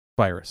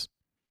virus.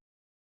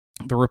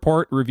 The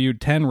report reviewed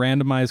 10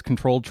 randomized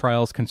controlled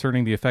trials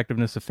concerning the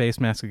effectiveness of face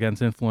masks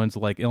against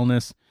influenza-like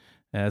illness.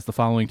 As the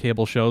following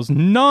table shows,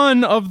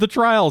 none of the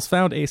trials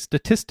found a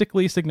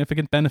statistically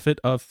significant benefit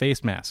of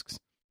face masks.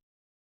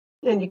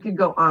 And you could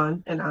go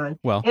on and on.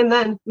 Well, and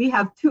then we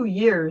have 2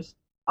 years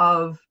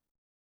of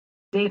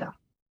data.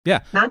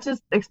 Yeah. Not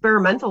just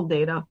experimental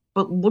data,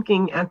 but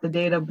looking at the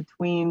data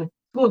between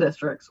school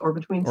districts or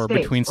between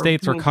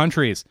states. Or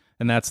countries.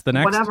 And that's the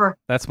next. Whatever.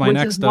 That's my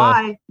next. Which is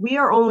why we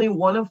are only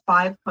one of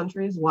 5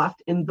 countries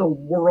left in the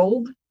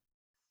world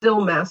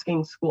still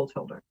masking school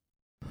children.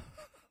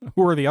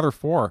 Who are the other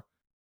 4?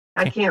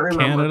 I can't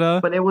remember. Canada?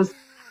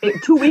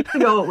 But 2 weeks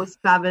ago, it was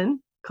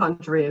 7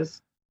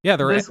 countries. Yeah,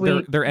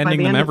 they're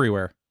ending them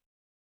everywhere.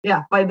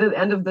 Yeah, by the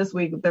end of this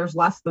week, there's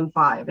less than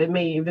 5. It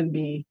may even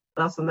be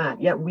less than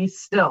that. Yet we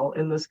still,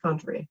 in this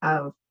country,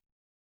 have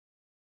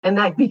And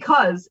that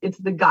because it's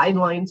the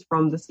guidelines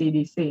from the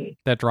CDC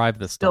that drive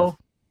this still stuff.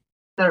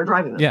 That are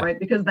driving this, Yeah. right?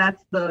 Because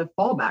that's the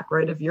fallback,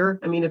 right? If you're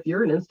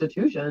an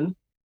institution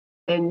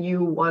and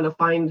you want to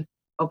find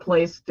a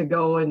place to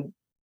go and,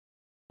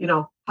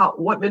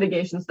 what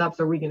mitigation steps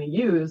are we going to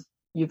use?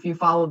 If you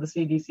follow the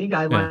CDC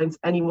guidelines,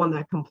 anyone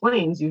that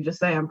complains, you just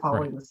say, I'm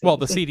following the CDC. Well,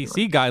 the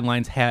CDC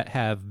guidelines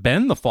have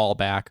been the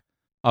fallback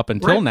up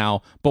until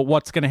now, but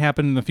what's going to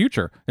happen in the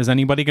future? Is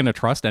anybody going to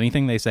trust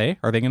anything they say?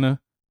 Are they going to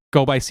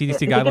go by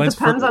CDC guidelines? It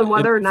depends on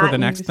whether or not for the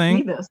next you thing?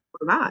 see this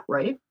or not,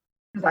 right?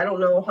 Because I don't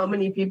know how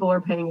many people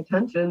are paying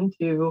attention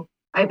to.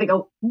 I think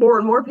more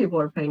and more people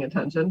are paying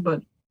attention,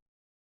 but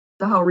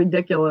to how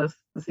ridiculous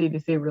the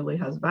CDC really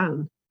has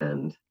been,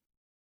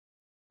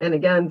 and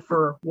again,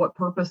 for what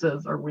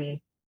purposes are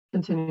we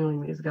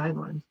continuing these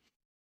guidelines?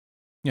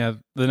 Yeah,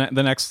 the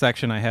next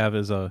section I have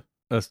is a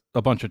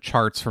bunch of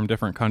charts from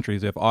different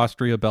countries. We have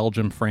Austria,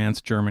 Belgium,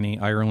 France, Germany,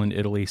 Ireland,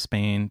 Italy,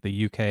 Spain,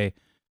 the UK,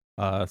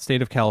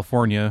 state of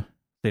California,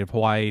 state of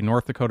Hawaii,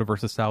 North Dakota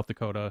versus South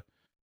Dakota.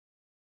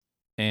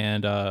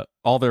 And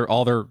all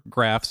their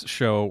graphs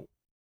show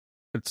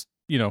it's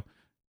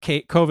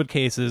COVID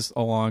cases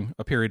along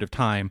a period of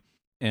time,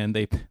 and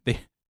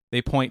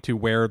they point to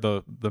where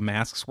the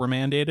masks were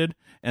mandated,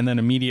 and then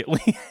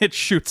immediately it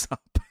shoots up.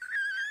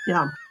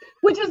 Yeah,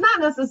 which is not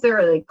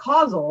necessarily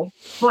causal,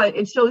 but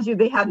it shows you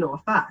they had no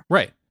effect.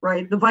 Right.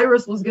 The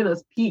virus was going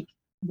to peak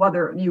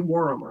whether you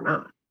wore them or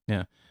not.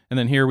 Yeah. And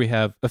then here we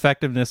have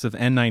effectiveness of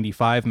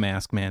N95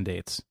 mask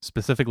mandates,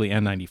 specifically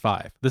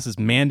N95. This is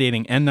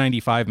mandating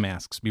N95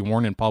 masks be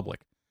worn in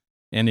public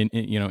and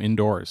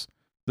indoors.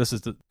 This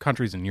is the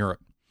countries in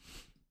Europe.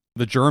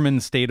 The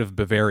German state of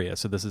Bavaria,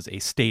 so this is a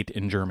state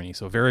in Germany,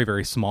 so a very,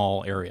 very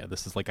small area.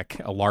 This is like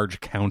a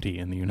large county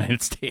in the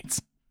United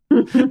States.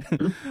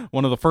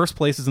 One of the first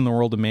places in the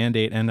world to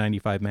mandate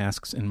N95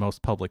 masks in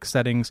most public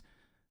settings.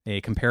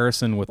 A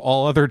comparison with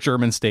all other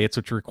German states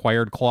which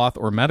required cloth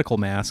or medical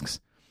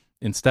masks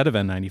instead of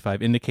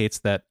N95 indicates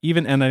that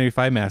even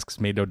N95 masks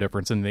made no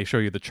difference, and they show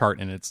you the chart,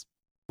 and it's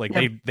like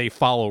they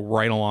follow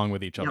right along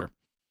with each other.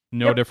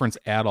 No difference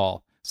at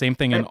all. Same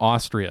thing in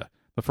Austria,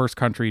 the first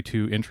country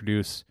to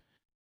introduce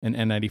an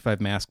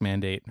N95 mask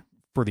mandate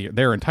for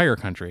their entire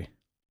country.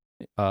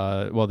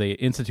 They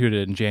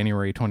instituted it in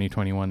January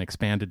 2021,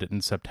 expanded it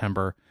in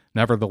September.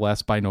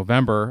 Nevertheless, by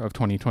November of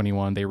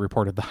 2021, they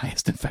reported the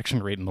highest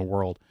infection rate in the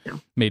world. Yeah.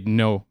 Made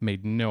no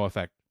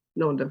effect.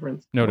 No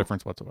difference. No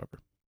difference whatsoever.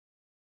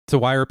 So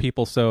why are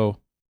people so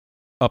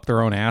up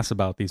their own ass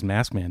about these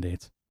mask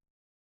mandates?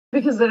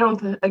 Because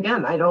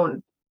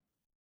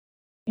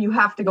you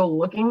have to go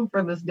looking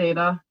for this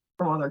data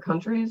from other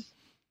countries,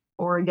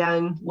 or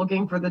again,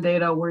 looking for the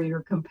data where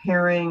you're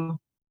comparing,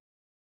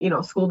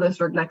 school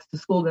district next to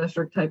school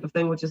district type of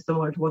thing, which is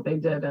similar to what they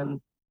did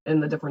in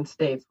the different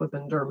states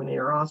within Germany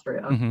or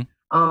Austria.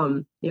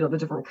 Mm-hmm. The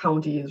different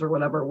counties or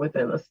whatever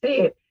within a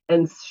state,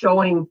 and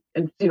showing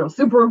and,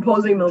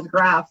 superimposing those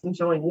graphs and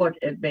showing, look,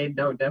 it made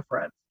no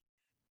difference.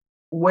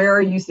 Where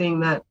are you seeing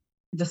that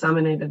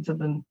disseminated to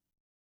the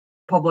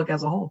public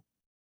as a whole?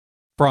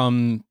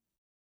 From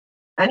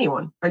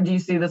anyone? Or do you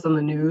see this on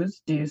the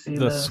news? Do you see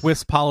the this?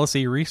 Swiss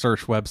Policy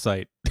Research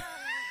website?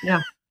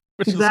 Yeah,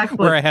 which exactly. Is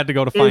where I had to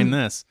go to find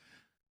this.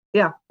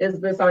 Yeah, is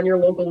this on your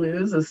local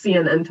news? Is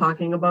CNN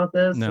talking about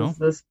this? No. Is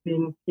this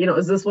being,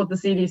 is this what the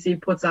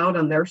CDC puts out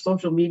on their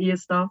social media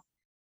stuff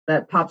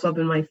that pops up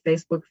in my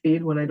Facebook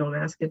feed when I don't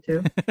ask it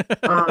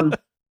to?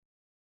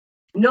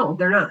 No,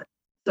 they're not.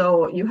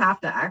 So you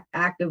have to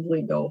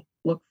actively go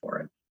look for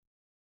it.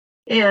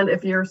 And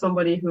if you're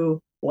somebody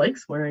who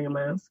likes wearing a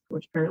mask,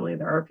 which apparently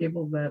there are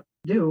people that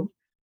do,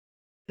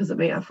 because it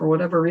may, for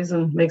whatever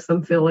reason, makes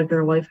them feel like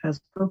their life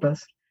has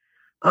purpose,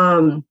 they're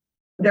not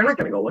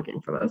going to go looking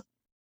for this.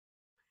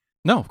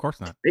 No, of course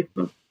not.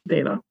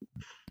 Data.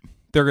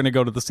 They're going to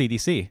go to the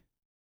CDC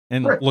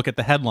and look at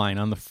the headline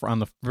on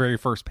the very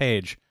first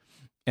page,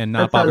 and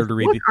not bother to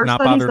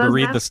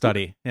read the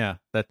study. Yeah,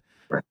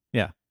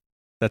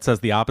 that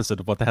says the opposite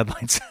of what the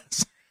headline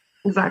says.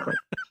 Exactly.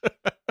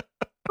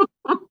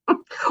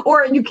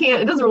 Or you can't.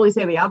 It doesn't really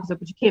say the opposite,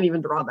 but you can't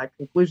even draw that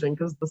conclusion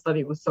because the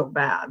study was so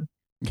bad.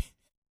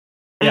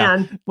 Yeah.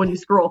 And when you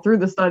scroll through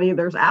the study,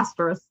 there's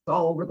asterisks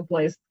all over the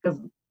place because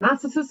not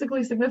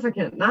statistically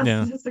significant,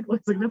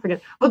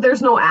 but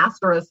there's no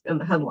asterisk in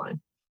the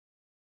headline.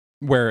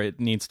 Where it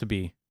needs to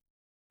be.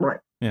 Right.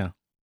 Yeah.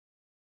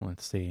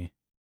 Let's see.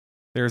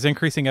 There's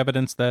increasing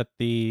evidence that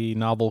the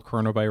novel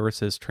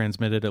coronavirus is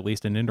transmitted, at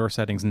least in indoor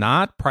settings,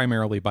 not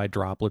primarily by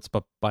droplets,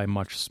 but by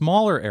much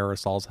smaller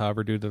aerosols.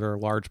 However, due to their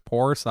large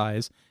pore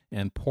size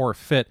and pore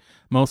fit,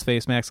 most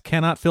face masks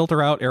cannot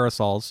filter out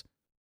aerosols.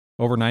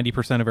 Over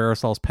 90% of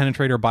aerosols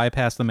penetrate or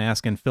bypass the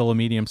mask and fill a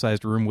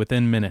medium-sized room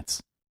within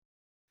minutes.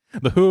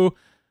 The WHO,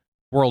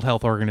 World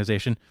Health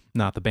Organization,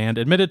 not the band,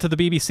 admitted to the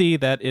BBC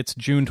that its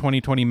June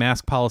 2020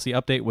 mask policy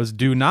update was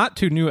due not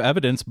to new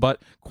evidence,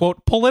 but,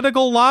 quote,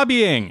 political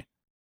lobbying.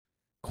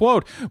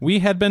 Quote, we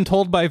had been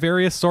told by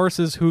various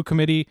sources WHO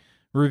committee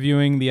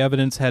reviewing the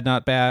evidence had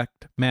not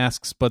backed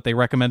masks, but they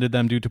recommended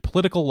them due to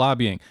political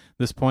lobbying.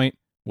 This point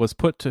was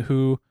put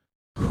to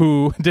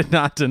who did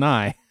not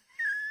deny.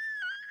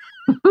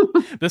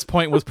 This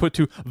point was put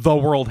to the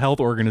World Health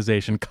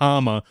Organization,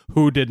 comma,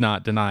 who did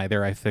not deny.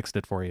 There, I fixed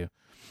it for you.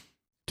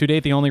 To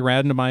date, the only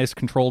randomized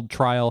controlled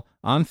trial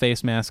on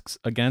face masks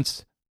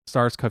against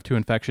SARS-CoV-2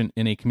 infection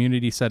in a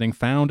community setting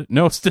found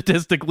no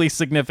statistically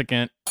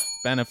significant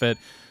benefit.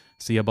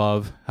 See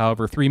above.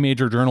 However, 3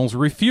 major journals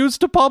refused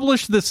to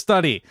publish this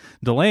study,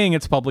 delaying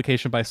its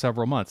publication by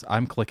several months.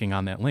 I'm clicking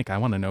on that link. I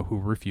want to know who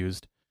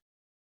refused.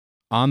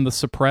 On the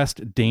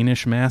suppressed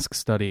Danish mask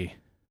study.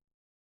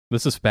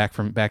 This is back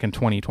in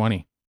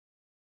 2020.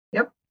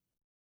 Yep.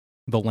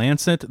 The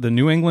Lancet, the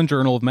New England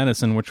Journal of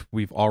Medicine, which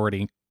we've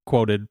already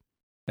quoted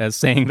as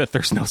saying that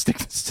there's no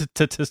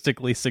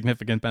statistically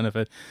significant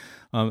benefit.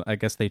 I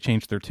guess they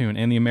changed their tune.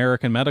 And the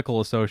American Medical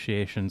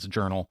Association's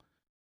journal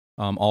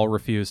all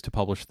refused to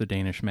publish the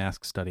Danish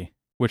mask study,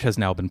 which has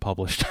now been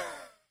published.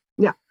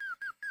 Yeah.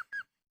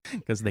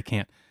 Because they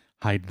can't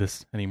hide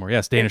this anymore.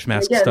 Yes, Danish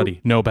mask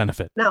study, no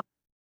benefit.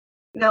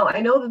 Now,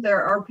 I know that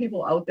there are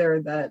people out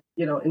there that,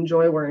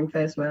 enjoy wearing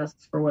face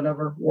masks for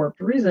whatever warped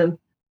reason,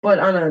 but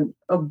on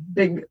a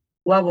big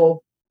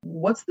level,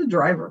 what's the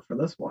driver for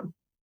this one?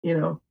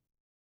 Because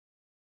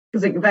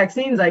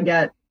vaccines, I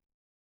get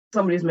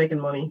somebody's making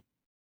money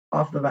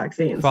off the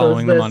vaccine.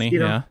 Following the money,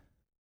 yeah.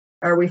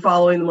 Are we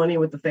following the money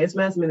with the face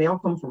masks? I mean, they all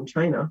come from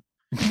China.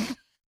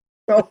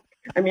 So,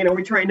 are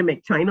we trying to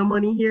make China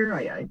money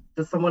here?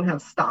 Does someone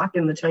have stock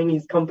in the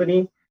Chinese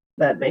company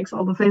that makes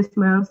all the face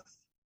masks?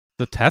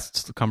 The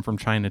tests come from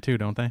China too,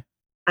 don't they?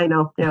 I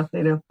know. Yeah,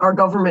 they do. Our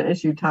government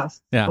issued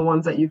tests. Yeah. The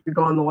ones that you could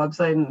go on the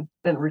website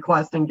and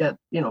request and get,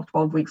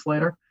 12 weeks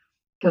later.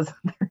 Because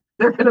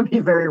they're going to be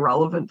very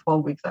relevant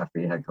 12 weeks after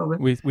you had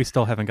COVID. We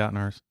still haven't gotten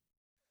ours.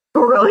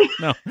 Oh, really?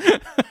 No.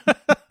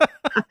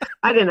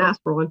 I didn't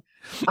ask for one.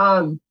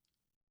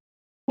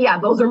 Yeah,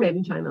 those are made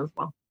in China as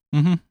well.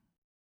 Mm-hmm.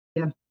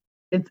 Yeah.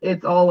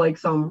 It's all like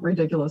some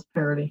ridiculous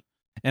parody.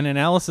 An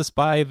analysis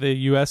by the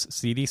U.S.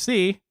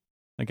 CDC,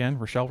 again,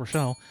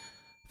 Rochelle,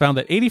 found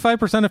that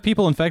 85% of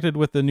people infected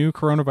with the new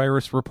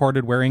coronavirus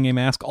reported wearing a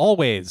mask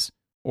always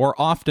or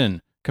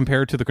often,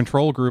 compared to the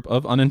control group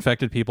of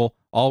uninfected people.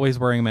 Always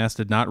wearing a mask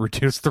did not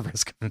reduce the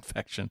risk of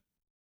infection.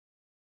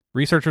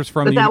 Researchers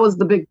from But that was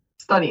the big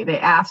study. They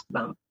asked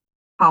them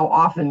how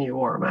often you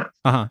wore a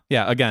mask.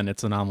 Yeah, again,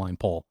 it's an online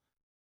poll.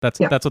 That's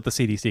what the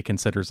CDC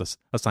considers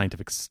a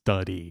scientific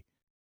study.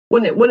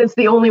 When it's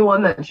the only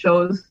one that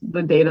shows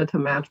the data to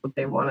match what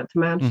they want it to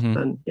match,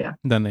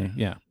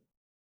 then.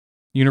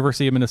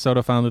 University of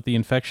Minnesota found that the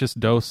infectious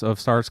dose of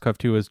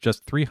SARS-CoV-2 is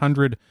just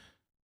 300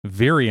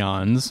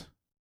 virions,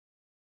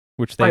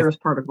 which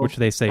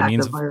they say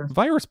means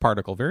virus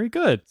particle. Very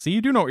good. See,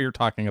 you do know what you're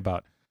talking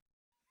about.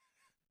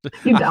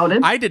 You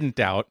doubted? I didn't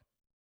doubt.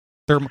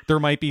 There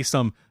might be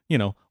some,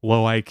 low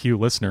IQ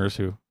listeners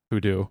who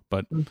do,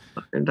 but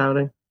you're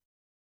doubting.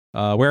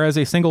 Whereas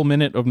a single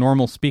minute of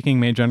normal speaking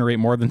may generate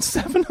more than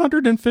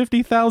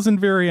 750,000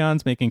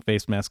 virions, making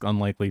face masks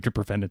unlikely to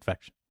prevent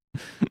infection.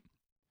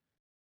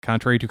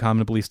 Contrary to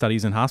common belief,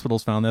 studies in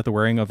hospitals found that the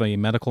wearing of a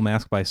medical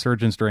mask by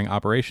surgeons during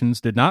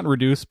operations did not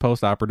reduce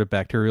post-operative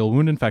bacterial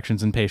wound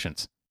infections in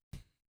patients.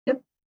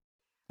 Yep.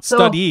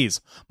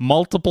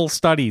 Multiple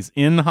studies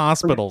in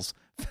hospitals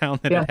found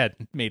that it had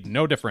made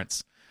no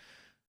difference.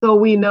 So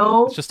we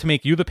know... It's just to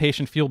make you, the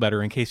patient, feel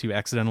better in case you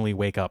accidentally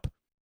wake up.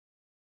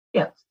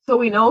 Yes. So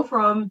we know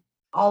from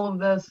all of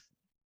this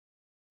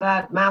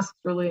that masks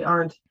really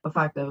aren't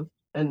effective.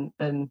 And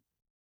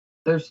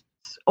there's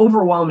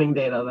overwhelming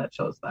data that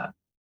shows that.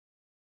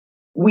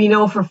 We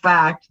know for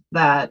fact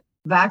that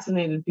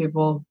vaccinated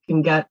people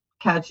can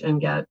catch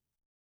and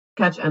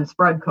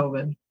spread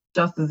COVID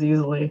just as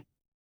easily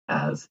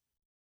as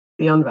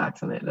the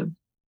unvaccinated.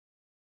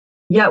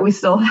 Yet we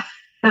still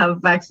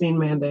have vaccine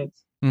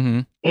mandates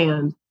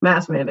and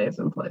mask mandates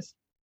in place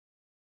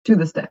to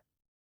this day.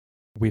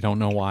 We don't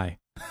know why.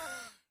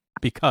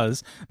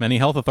 Because many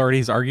health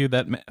authorities argue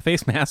that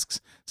face masks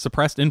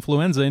suppressed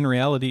influenza. In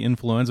reality,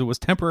 influenza was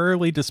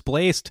temporarily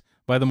displaced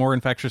by the more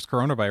infectious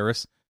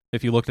coronavirus.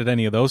 If you looked at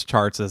any of those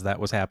charts as that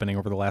was happening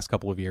over the last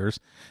couple of years,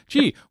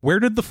 where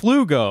did the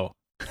flu go?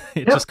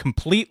 It just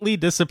completely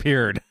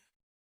disappeared.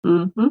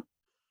 Mm-hmm.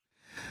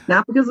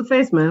 Not because of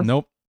face masks.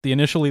 Nope. The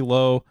initially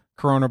low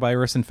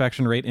coronavirus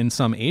infection rate in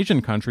some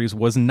Asian countries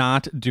was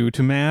not due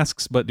to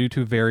masks, but due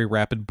to very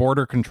rapid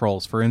border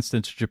controls. For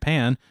instance,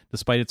 Japan,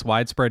 despite its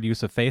widespread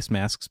use of face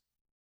masks,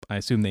 I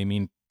assume they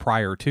mean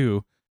prior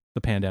to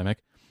the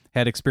pandemic,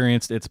 had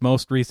experienced its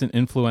most recent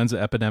influenza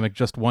epidemic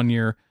just 1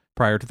 year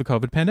prior to the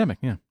COVID pandemic.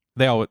 Yeah.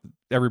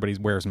 Everybody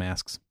wears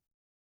masks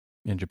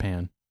in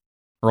Japan,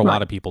 or a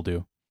lot of people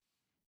do.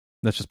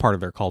 That's just part of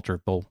their culture.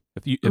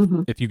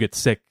 If you get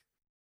sick,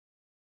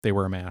 they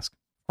wear a mask.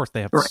 Of course,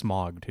 they have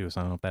smog too,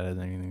 so I don't know if that has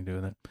anything to do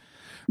with it.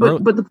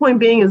 But the point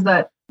being is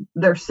that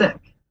they're sick,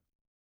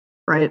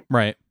 right?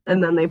 Right.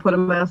 And then they put a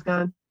mask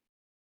on,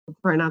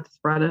 try not to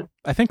spread it.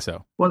 I think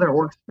so. Whether it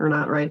works or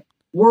not, right?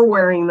 We're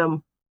wearing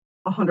them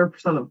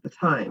 100% of the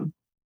time,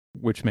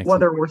 which makes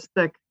whether we're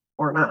sick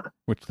or not.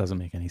 Which doesn't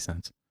make any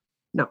sense.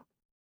 No.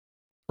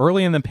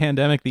 Early in the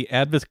pandemic, the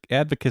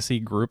advocacy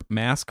group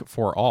Mask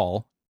for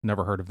All,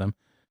 never heard of them,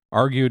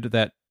 argued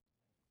that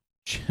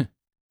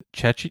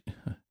Czechia?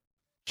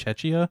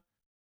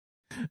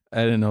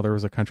 I didn't know there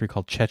was a country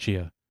called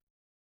Czechia.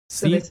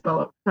 Did they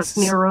spell it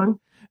Czechia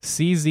wrong?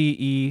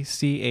 Czechia.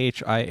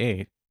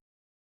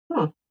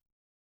 Huh.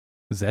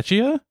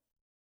 Zechia?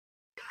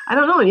 I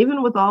don't know. And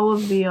even with all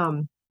of the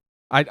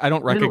I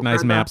don't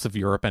recognize maps of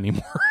Europe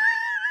anymore.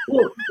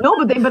 Well, no,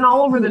 but they've been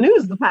all over the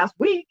news the past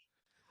week.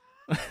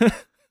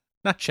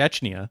 Not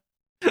Chechnya.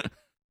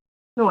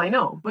 No, I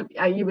know, but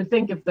you would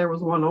think if there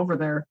was one over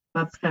there,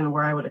 that's kind of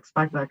where I would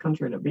expect that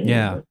country to be.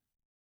 Yeah. But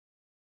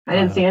I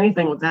didn't see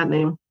anything with that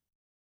name.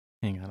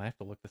 Hang on, I have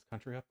to look this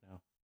country up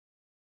now.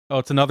 Oh,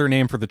 it's another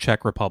name for the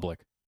Czech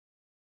Republic.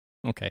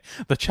 Okay.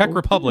 The Czech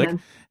Republic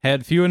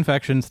had few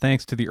infections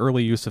thanks to the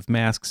early use of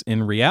masks.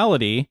 In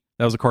reality,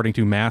 that was according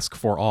to Mask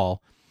for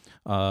All.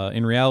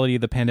 In reality,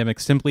 the pandemic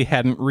simply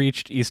hadn't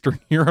reached Eastern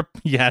Europe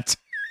yet.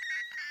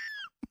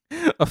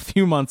 A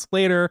few months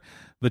later,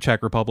 the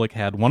Czech Republic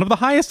had one of the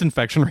highest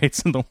infection rates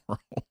in the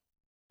world.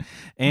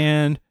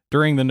 And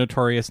during the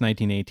notorious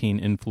 1918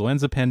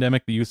 influenza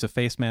pandemic, the use of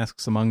face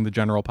masks among the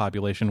general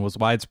population was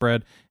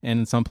widespread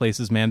and in some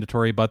places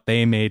mandatory, but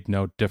they made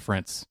no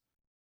difference.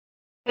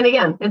 And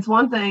again, it's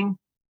one thing.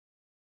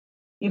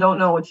 You don't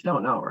know what you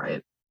don't know,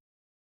 right?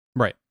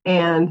 Right.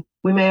 And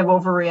we may have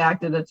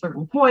overreacted at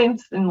certain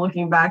points, and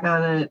looking back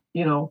on it,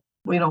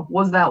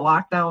 was that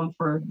lockdown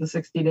for the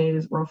 60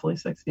 days, roughly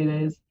 60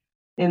 days,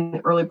 in the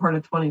early part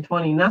of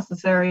 2020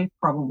 necessary?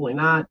 Probably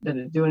not. Did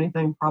it do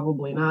anything?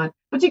 Probably not.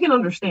 But you can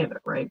understand it,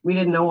 right? We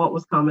didn't know what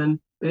was coming.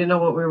 We didn't know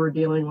what we were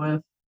dealing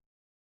with.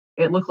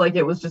 It looked like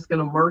it was just going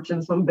to march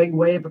in some big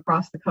wave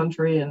across the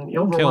country and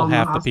overwhelm kill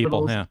half the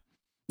people. Yeah.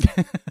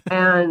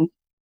 And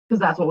because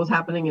that's what was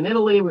happening in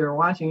Italy. We were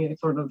watching it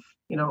sort of,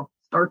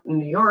 start in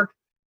New York.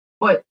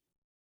 But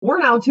we're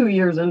now 2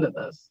 years into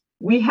this.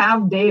 We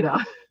have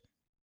data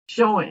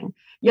showing,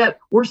 yet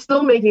we're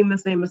still making the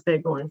same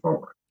mistake going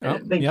forward.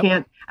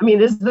 Can't. I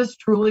mean, is this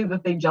truly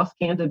that they just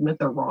can't admit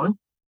they're wrong?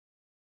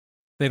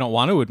 They don't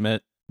want to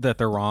admit that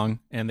they're wrong,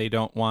 and they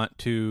don't want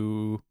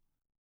to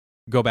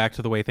go back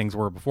to the way things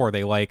were before.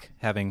 They like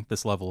having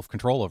this level of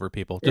control over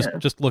people.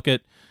 Just look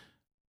at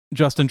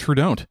Justin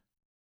Trudeau.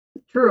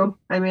 True.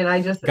 I mean,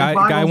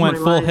 guy went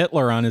full mind.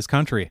 Hitler on his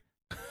country.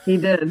 He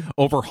did.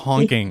 Over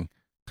honking.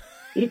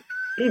 He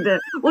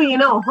did.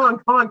 Well,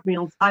 honk honk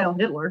means Heil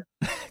Hitler.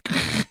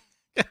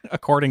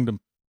 According to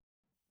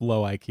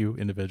low IQ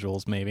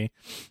individuals, maybe.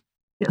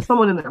 Yeah,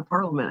 someone in their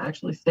parliament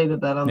actually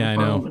stated that on the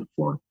parliament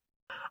floor.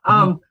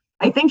 Mm-hmm.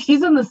 I think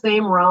she's in the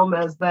same realm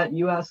as that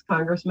U.S.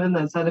 congressman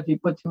that said if you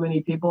put too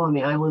many people on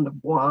the island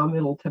of Guam,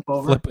 it'll tip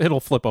over. It'll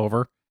flip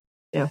over.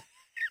 Yeah.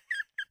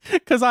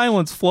 Because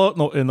islands float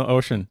in the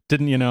ocean,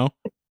 didn't you know?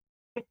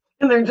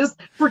 And they're just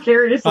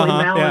precariously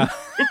balanced.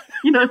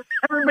 Yeah.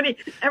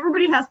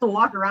 Everybody has to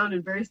walk around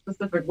in very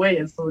specific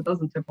ways so it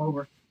doesn't tip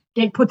over.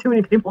 You can't put too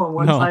many people on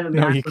one side of the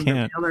island and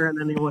the other at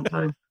any one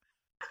time.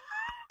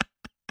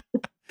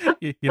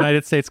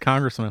 United States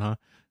Congressman, huh?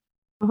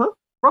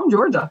 From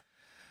Georgia.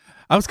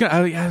 I was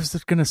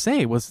gonna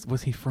say,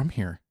 was he from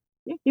here?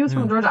 Yeah, he was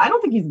from Georgia. I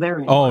don't think he's there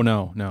anymore. Oh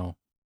no.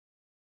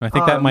 I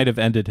think that might have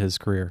ended his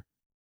career.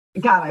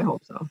 God, I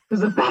hope so.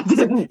 Because if that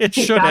didn't, it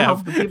should God have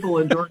help the people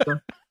in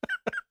Georgia.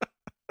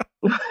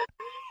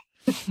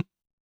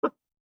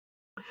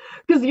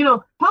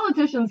 Because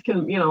politicians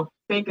can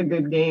fake a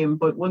good game,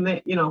 but when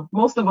they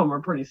most of them are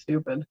pretty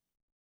stupid,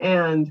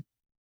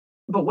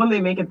 but when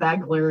they make it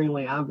that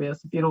glaringly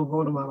obvious, if you don't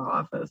vote them out of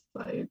office,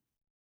 I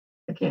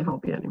can't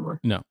help you anymore.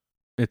 No,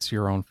 it's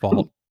your own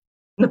fault.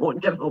 No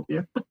one can help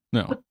you.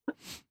 No,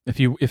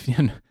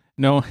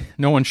 no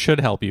one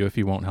should help you if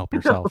you won't help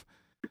yourself.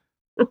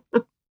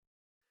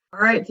 All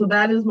right, so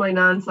that is my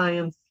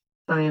non-science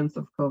science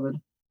of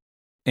COVID.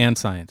 And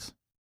science.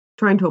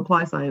 Trying to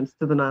apply science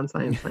to the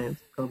non-science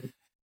science of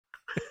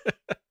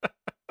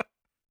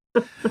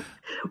COVID.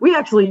 We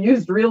actually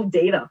used real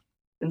data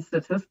and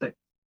statistics.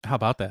 How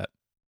about that?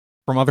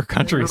 From other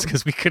countries,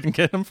 because we couldn't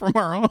get them from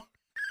our own.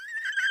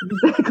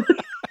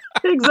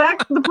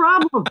 Exactly the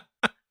problem.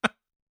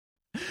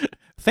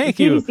 Thank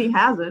the you. CDC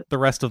has it. The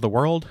rest of the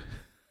world.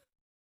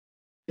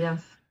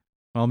 Yes.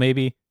 Well,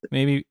 maybe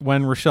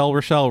when Rochelle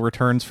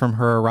returns from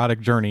her erotic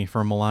journey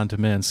from Milan to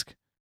Minsk,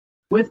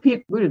 with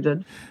Pete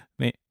Buttigieg,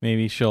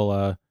 maybe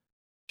she'll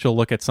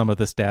look at some of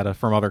this data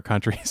from other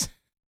countries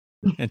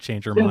and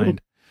change her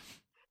mind,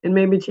 and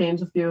maybe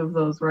change a few of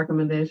those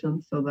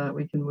recommendations so that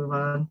we can move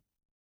on.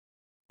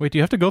 Wait, do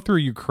you have to go through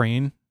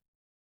Ukraine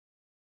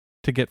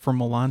to get from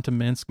Milan to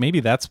Minsk?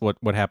 Maybe that's what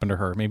happened to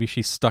her. Maybe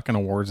she's stuck in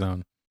a war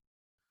zone.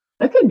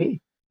 That could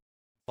be.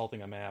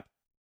 Consulting a map.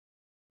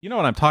 You know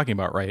what I'm talking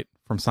about, right?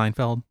 From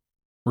Seinfeld?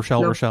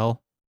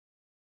 Rochelle?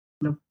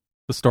 No.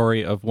 The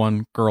story of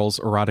one girl's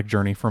erotic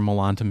journey from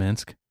Milan to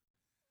Minsk.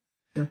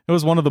 Yeah. It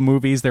was one of the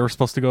movies. They were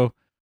supposed to go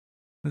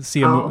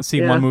see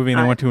one movie,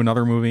 and they went to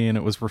another movie, and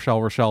it was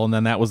Rochelle, and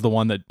then that was the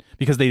one that,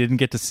 because they didn't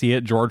get to see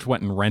it, George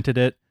went and rented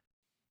it.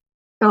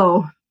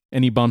 Oh.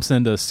 And he bumps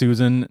into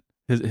Susan,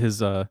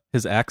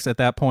 his ex at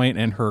that point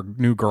and her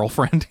new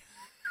girlfriend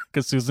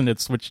because Susan had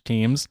switched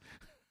teams.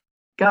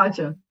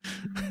 Gotcha.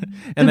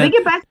 And did they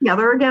get back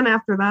together again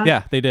after that?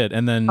 Yeah, they did.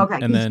 And then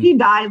she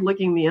died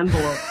licking the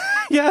envelope.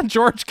 Yeah,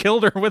 George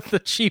killed her with the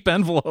cheap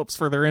envelopes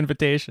for their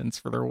invitations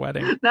for their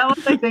wedding. That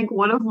was, I think,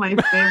 one of my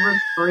favorite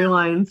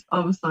storylines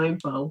of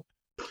Seinfeld.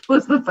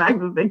 Was the fact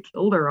that they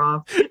killed her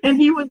off, and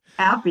he was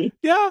happy.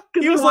 Yeah,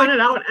 he was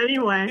wanted out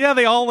anyway. Yeah,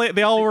 they all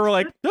were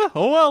like, oh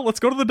well, let's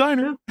go to the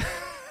diner.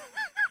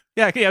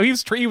 yeah,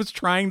 he was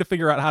trying to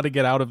figure out how to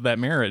get out of that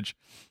marriage,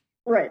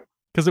 right?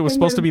 Because it was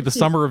supposed to be the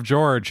summer of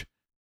George.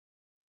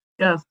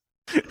 Yes,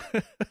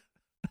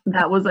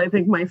 that was, I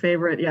think, my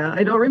favorite. Yeah,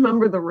 I don't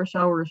remember the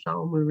Rochelle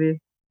movie.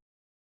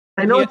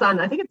 I know it's on.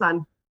 I think it's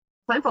on.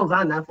 Seinfeld's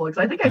on Netflix.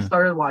 I think I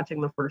started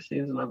watching the first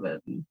season of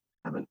it and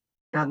haven't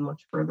gotten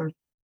much further.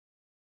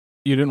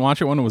 You didn't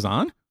watch it when it was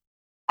on?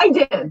 I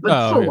did,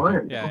 but so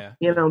long. Yeah.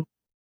 You know,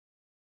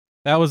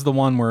 that was the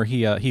one where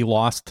he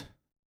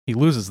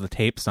loses the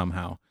tape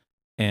somehow,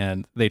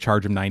 and they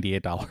charge him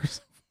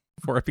 $98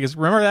 for it. Because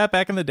remember that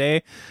back in the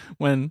day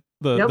when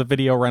the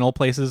video rental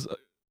places,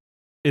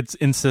 it's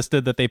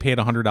insisted that they paid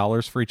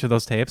 $100 for each of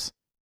those tapes.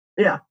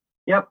 Yeah.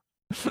 Yep.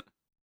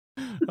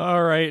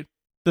 All right.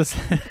 Does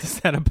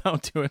that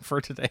about do it for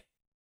today?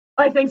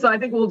 I think so. I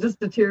think we'll just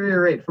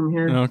deteriorate from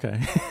here.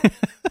 Okay.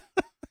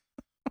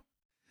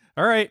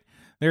 All right,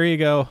 there you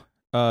go,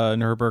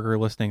 Nerdburger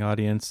listening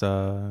audience.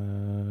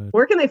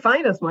 Where can they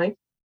find us, Mike?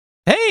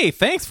 Hey,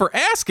 thanks for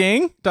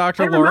asking,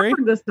 Dr. Lori.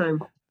 This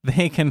time.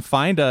 They can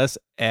find us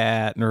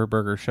at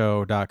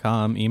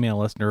nerdburgershow.com.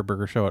 Email us,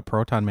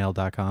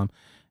 nerdburgershow@protonmail.com.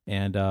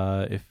 And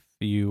if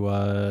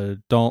you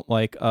don't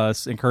like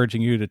us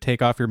encouraging you to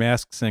take off your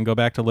masks and go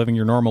back to living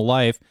your normal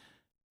life,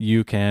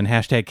 you can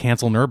hashtag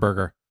cancel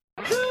Nerdburger.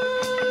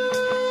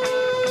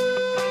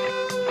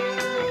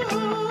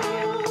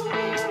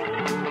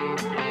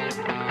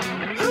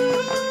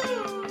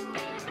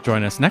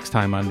 Join us next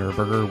time on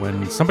Nerdburger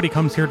when somebody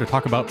comes here to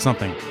talk about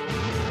something.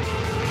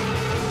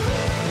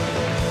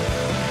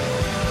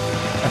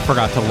 I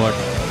forgot to look.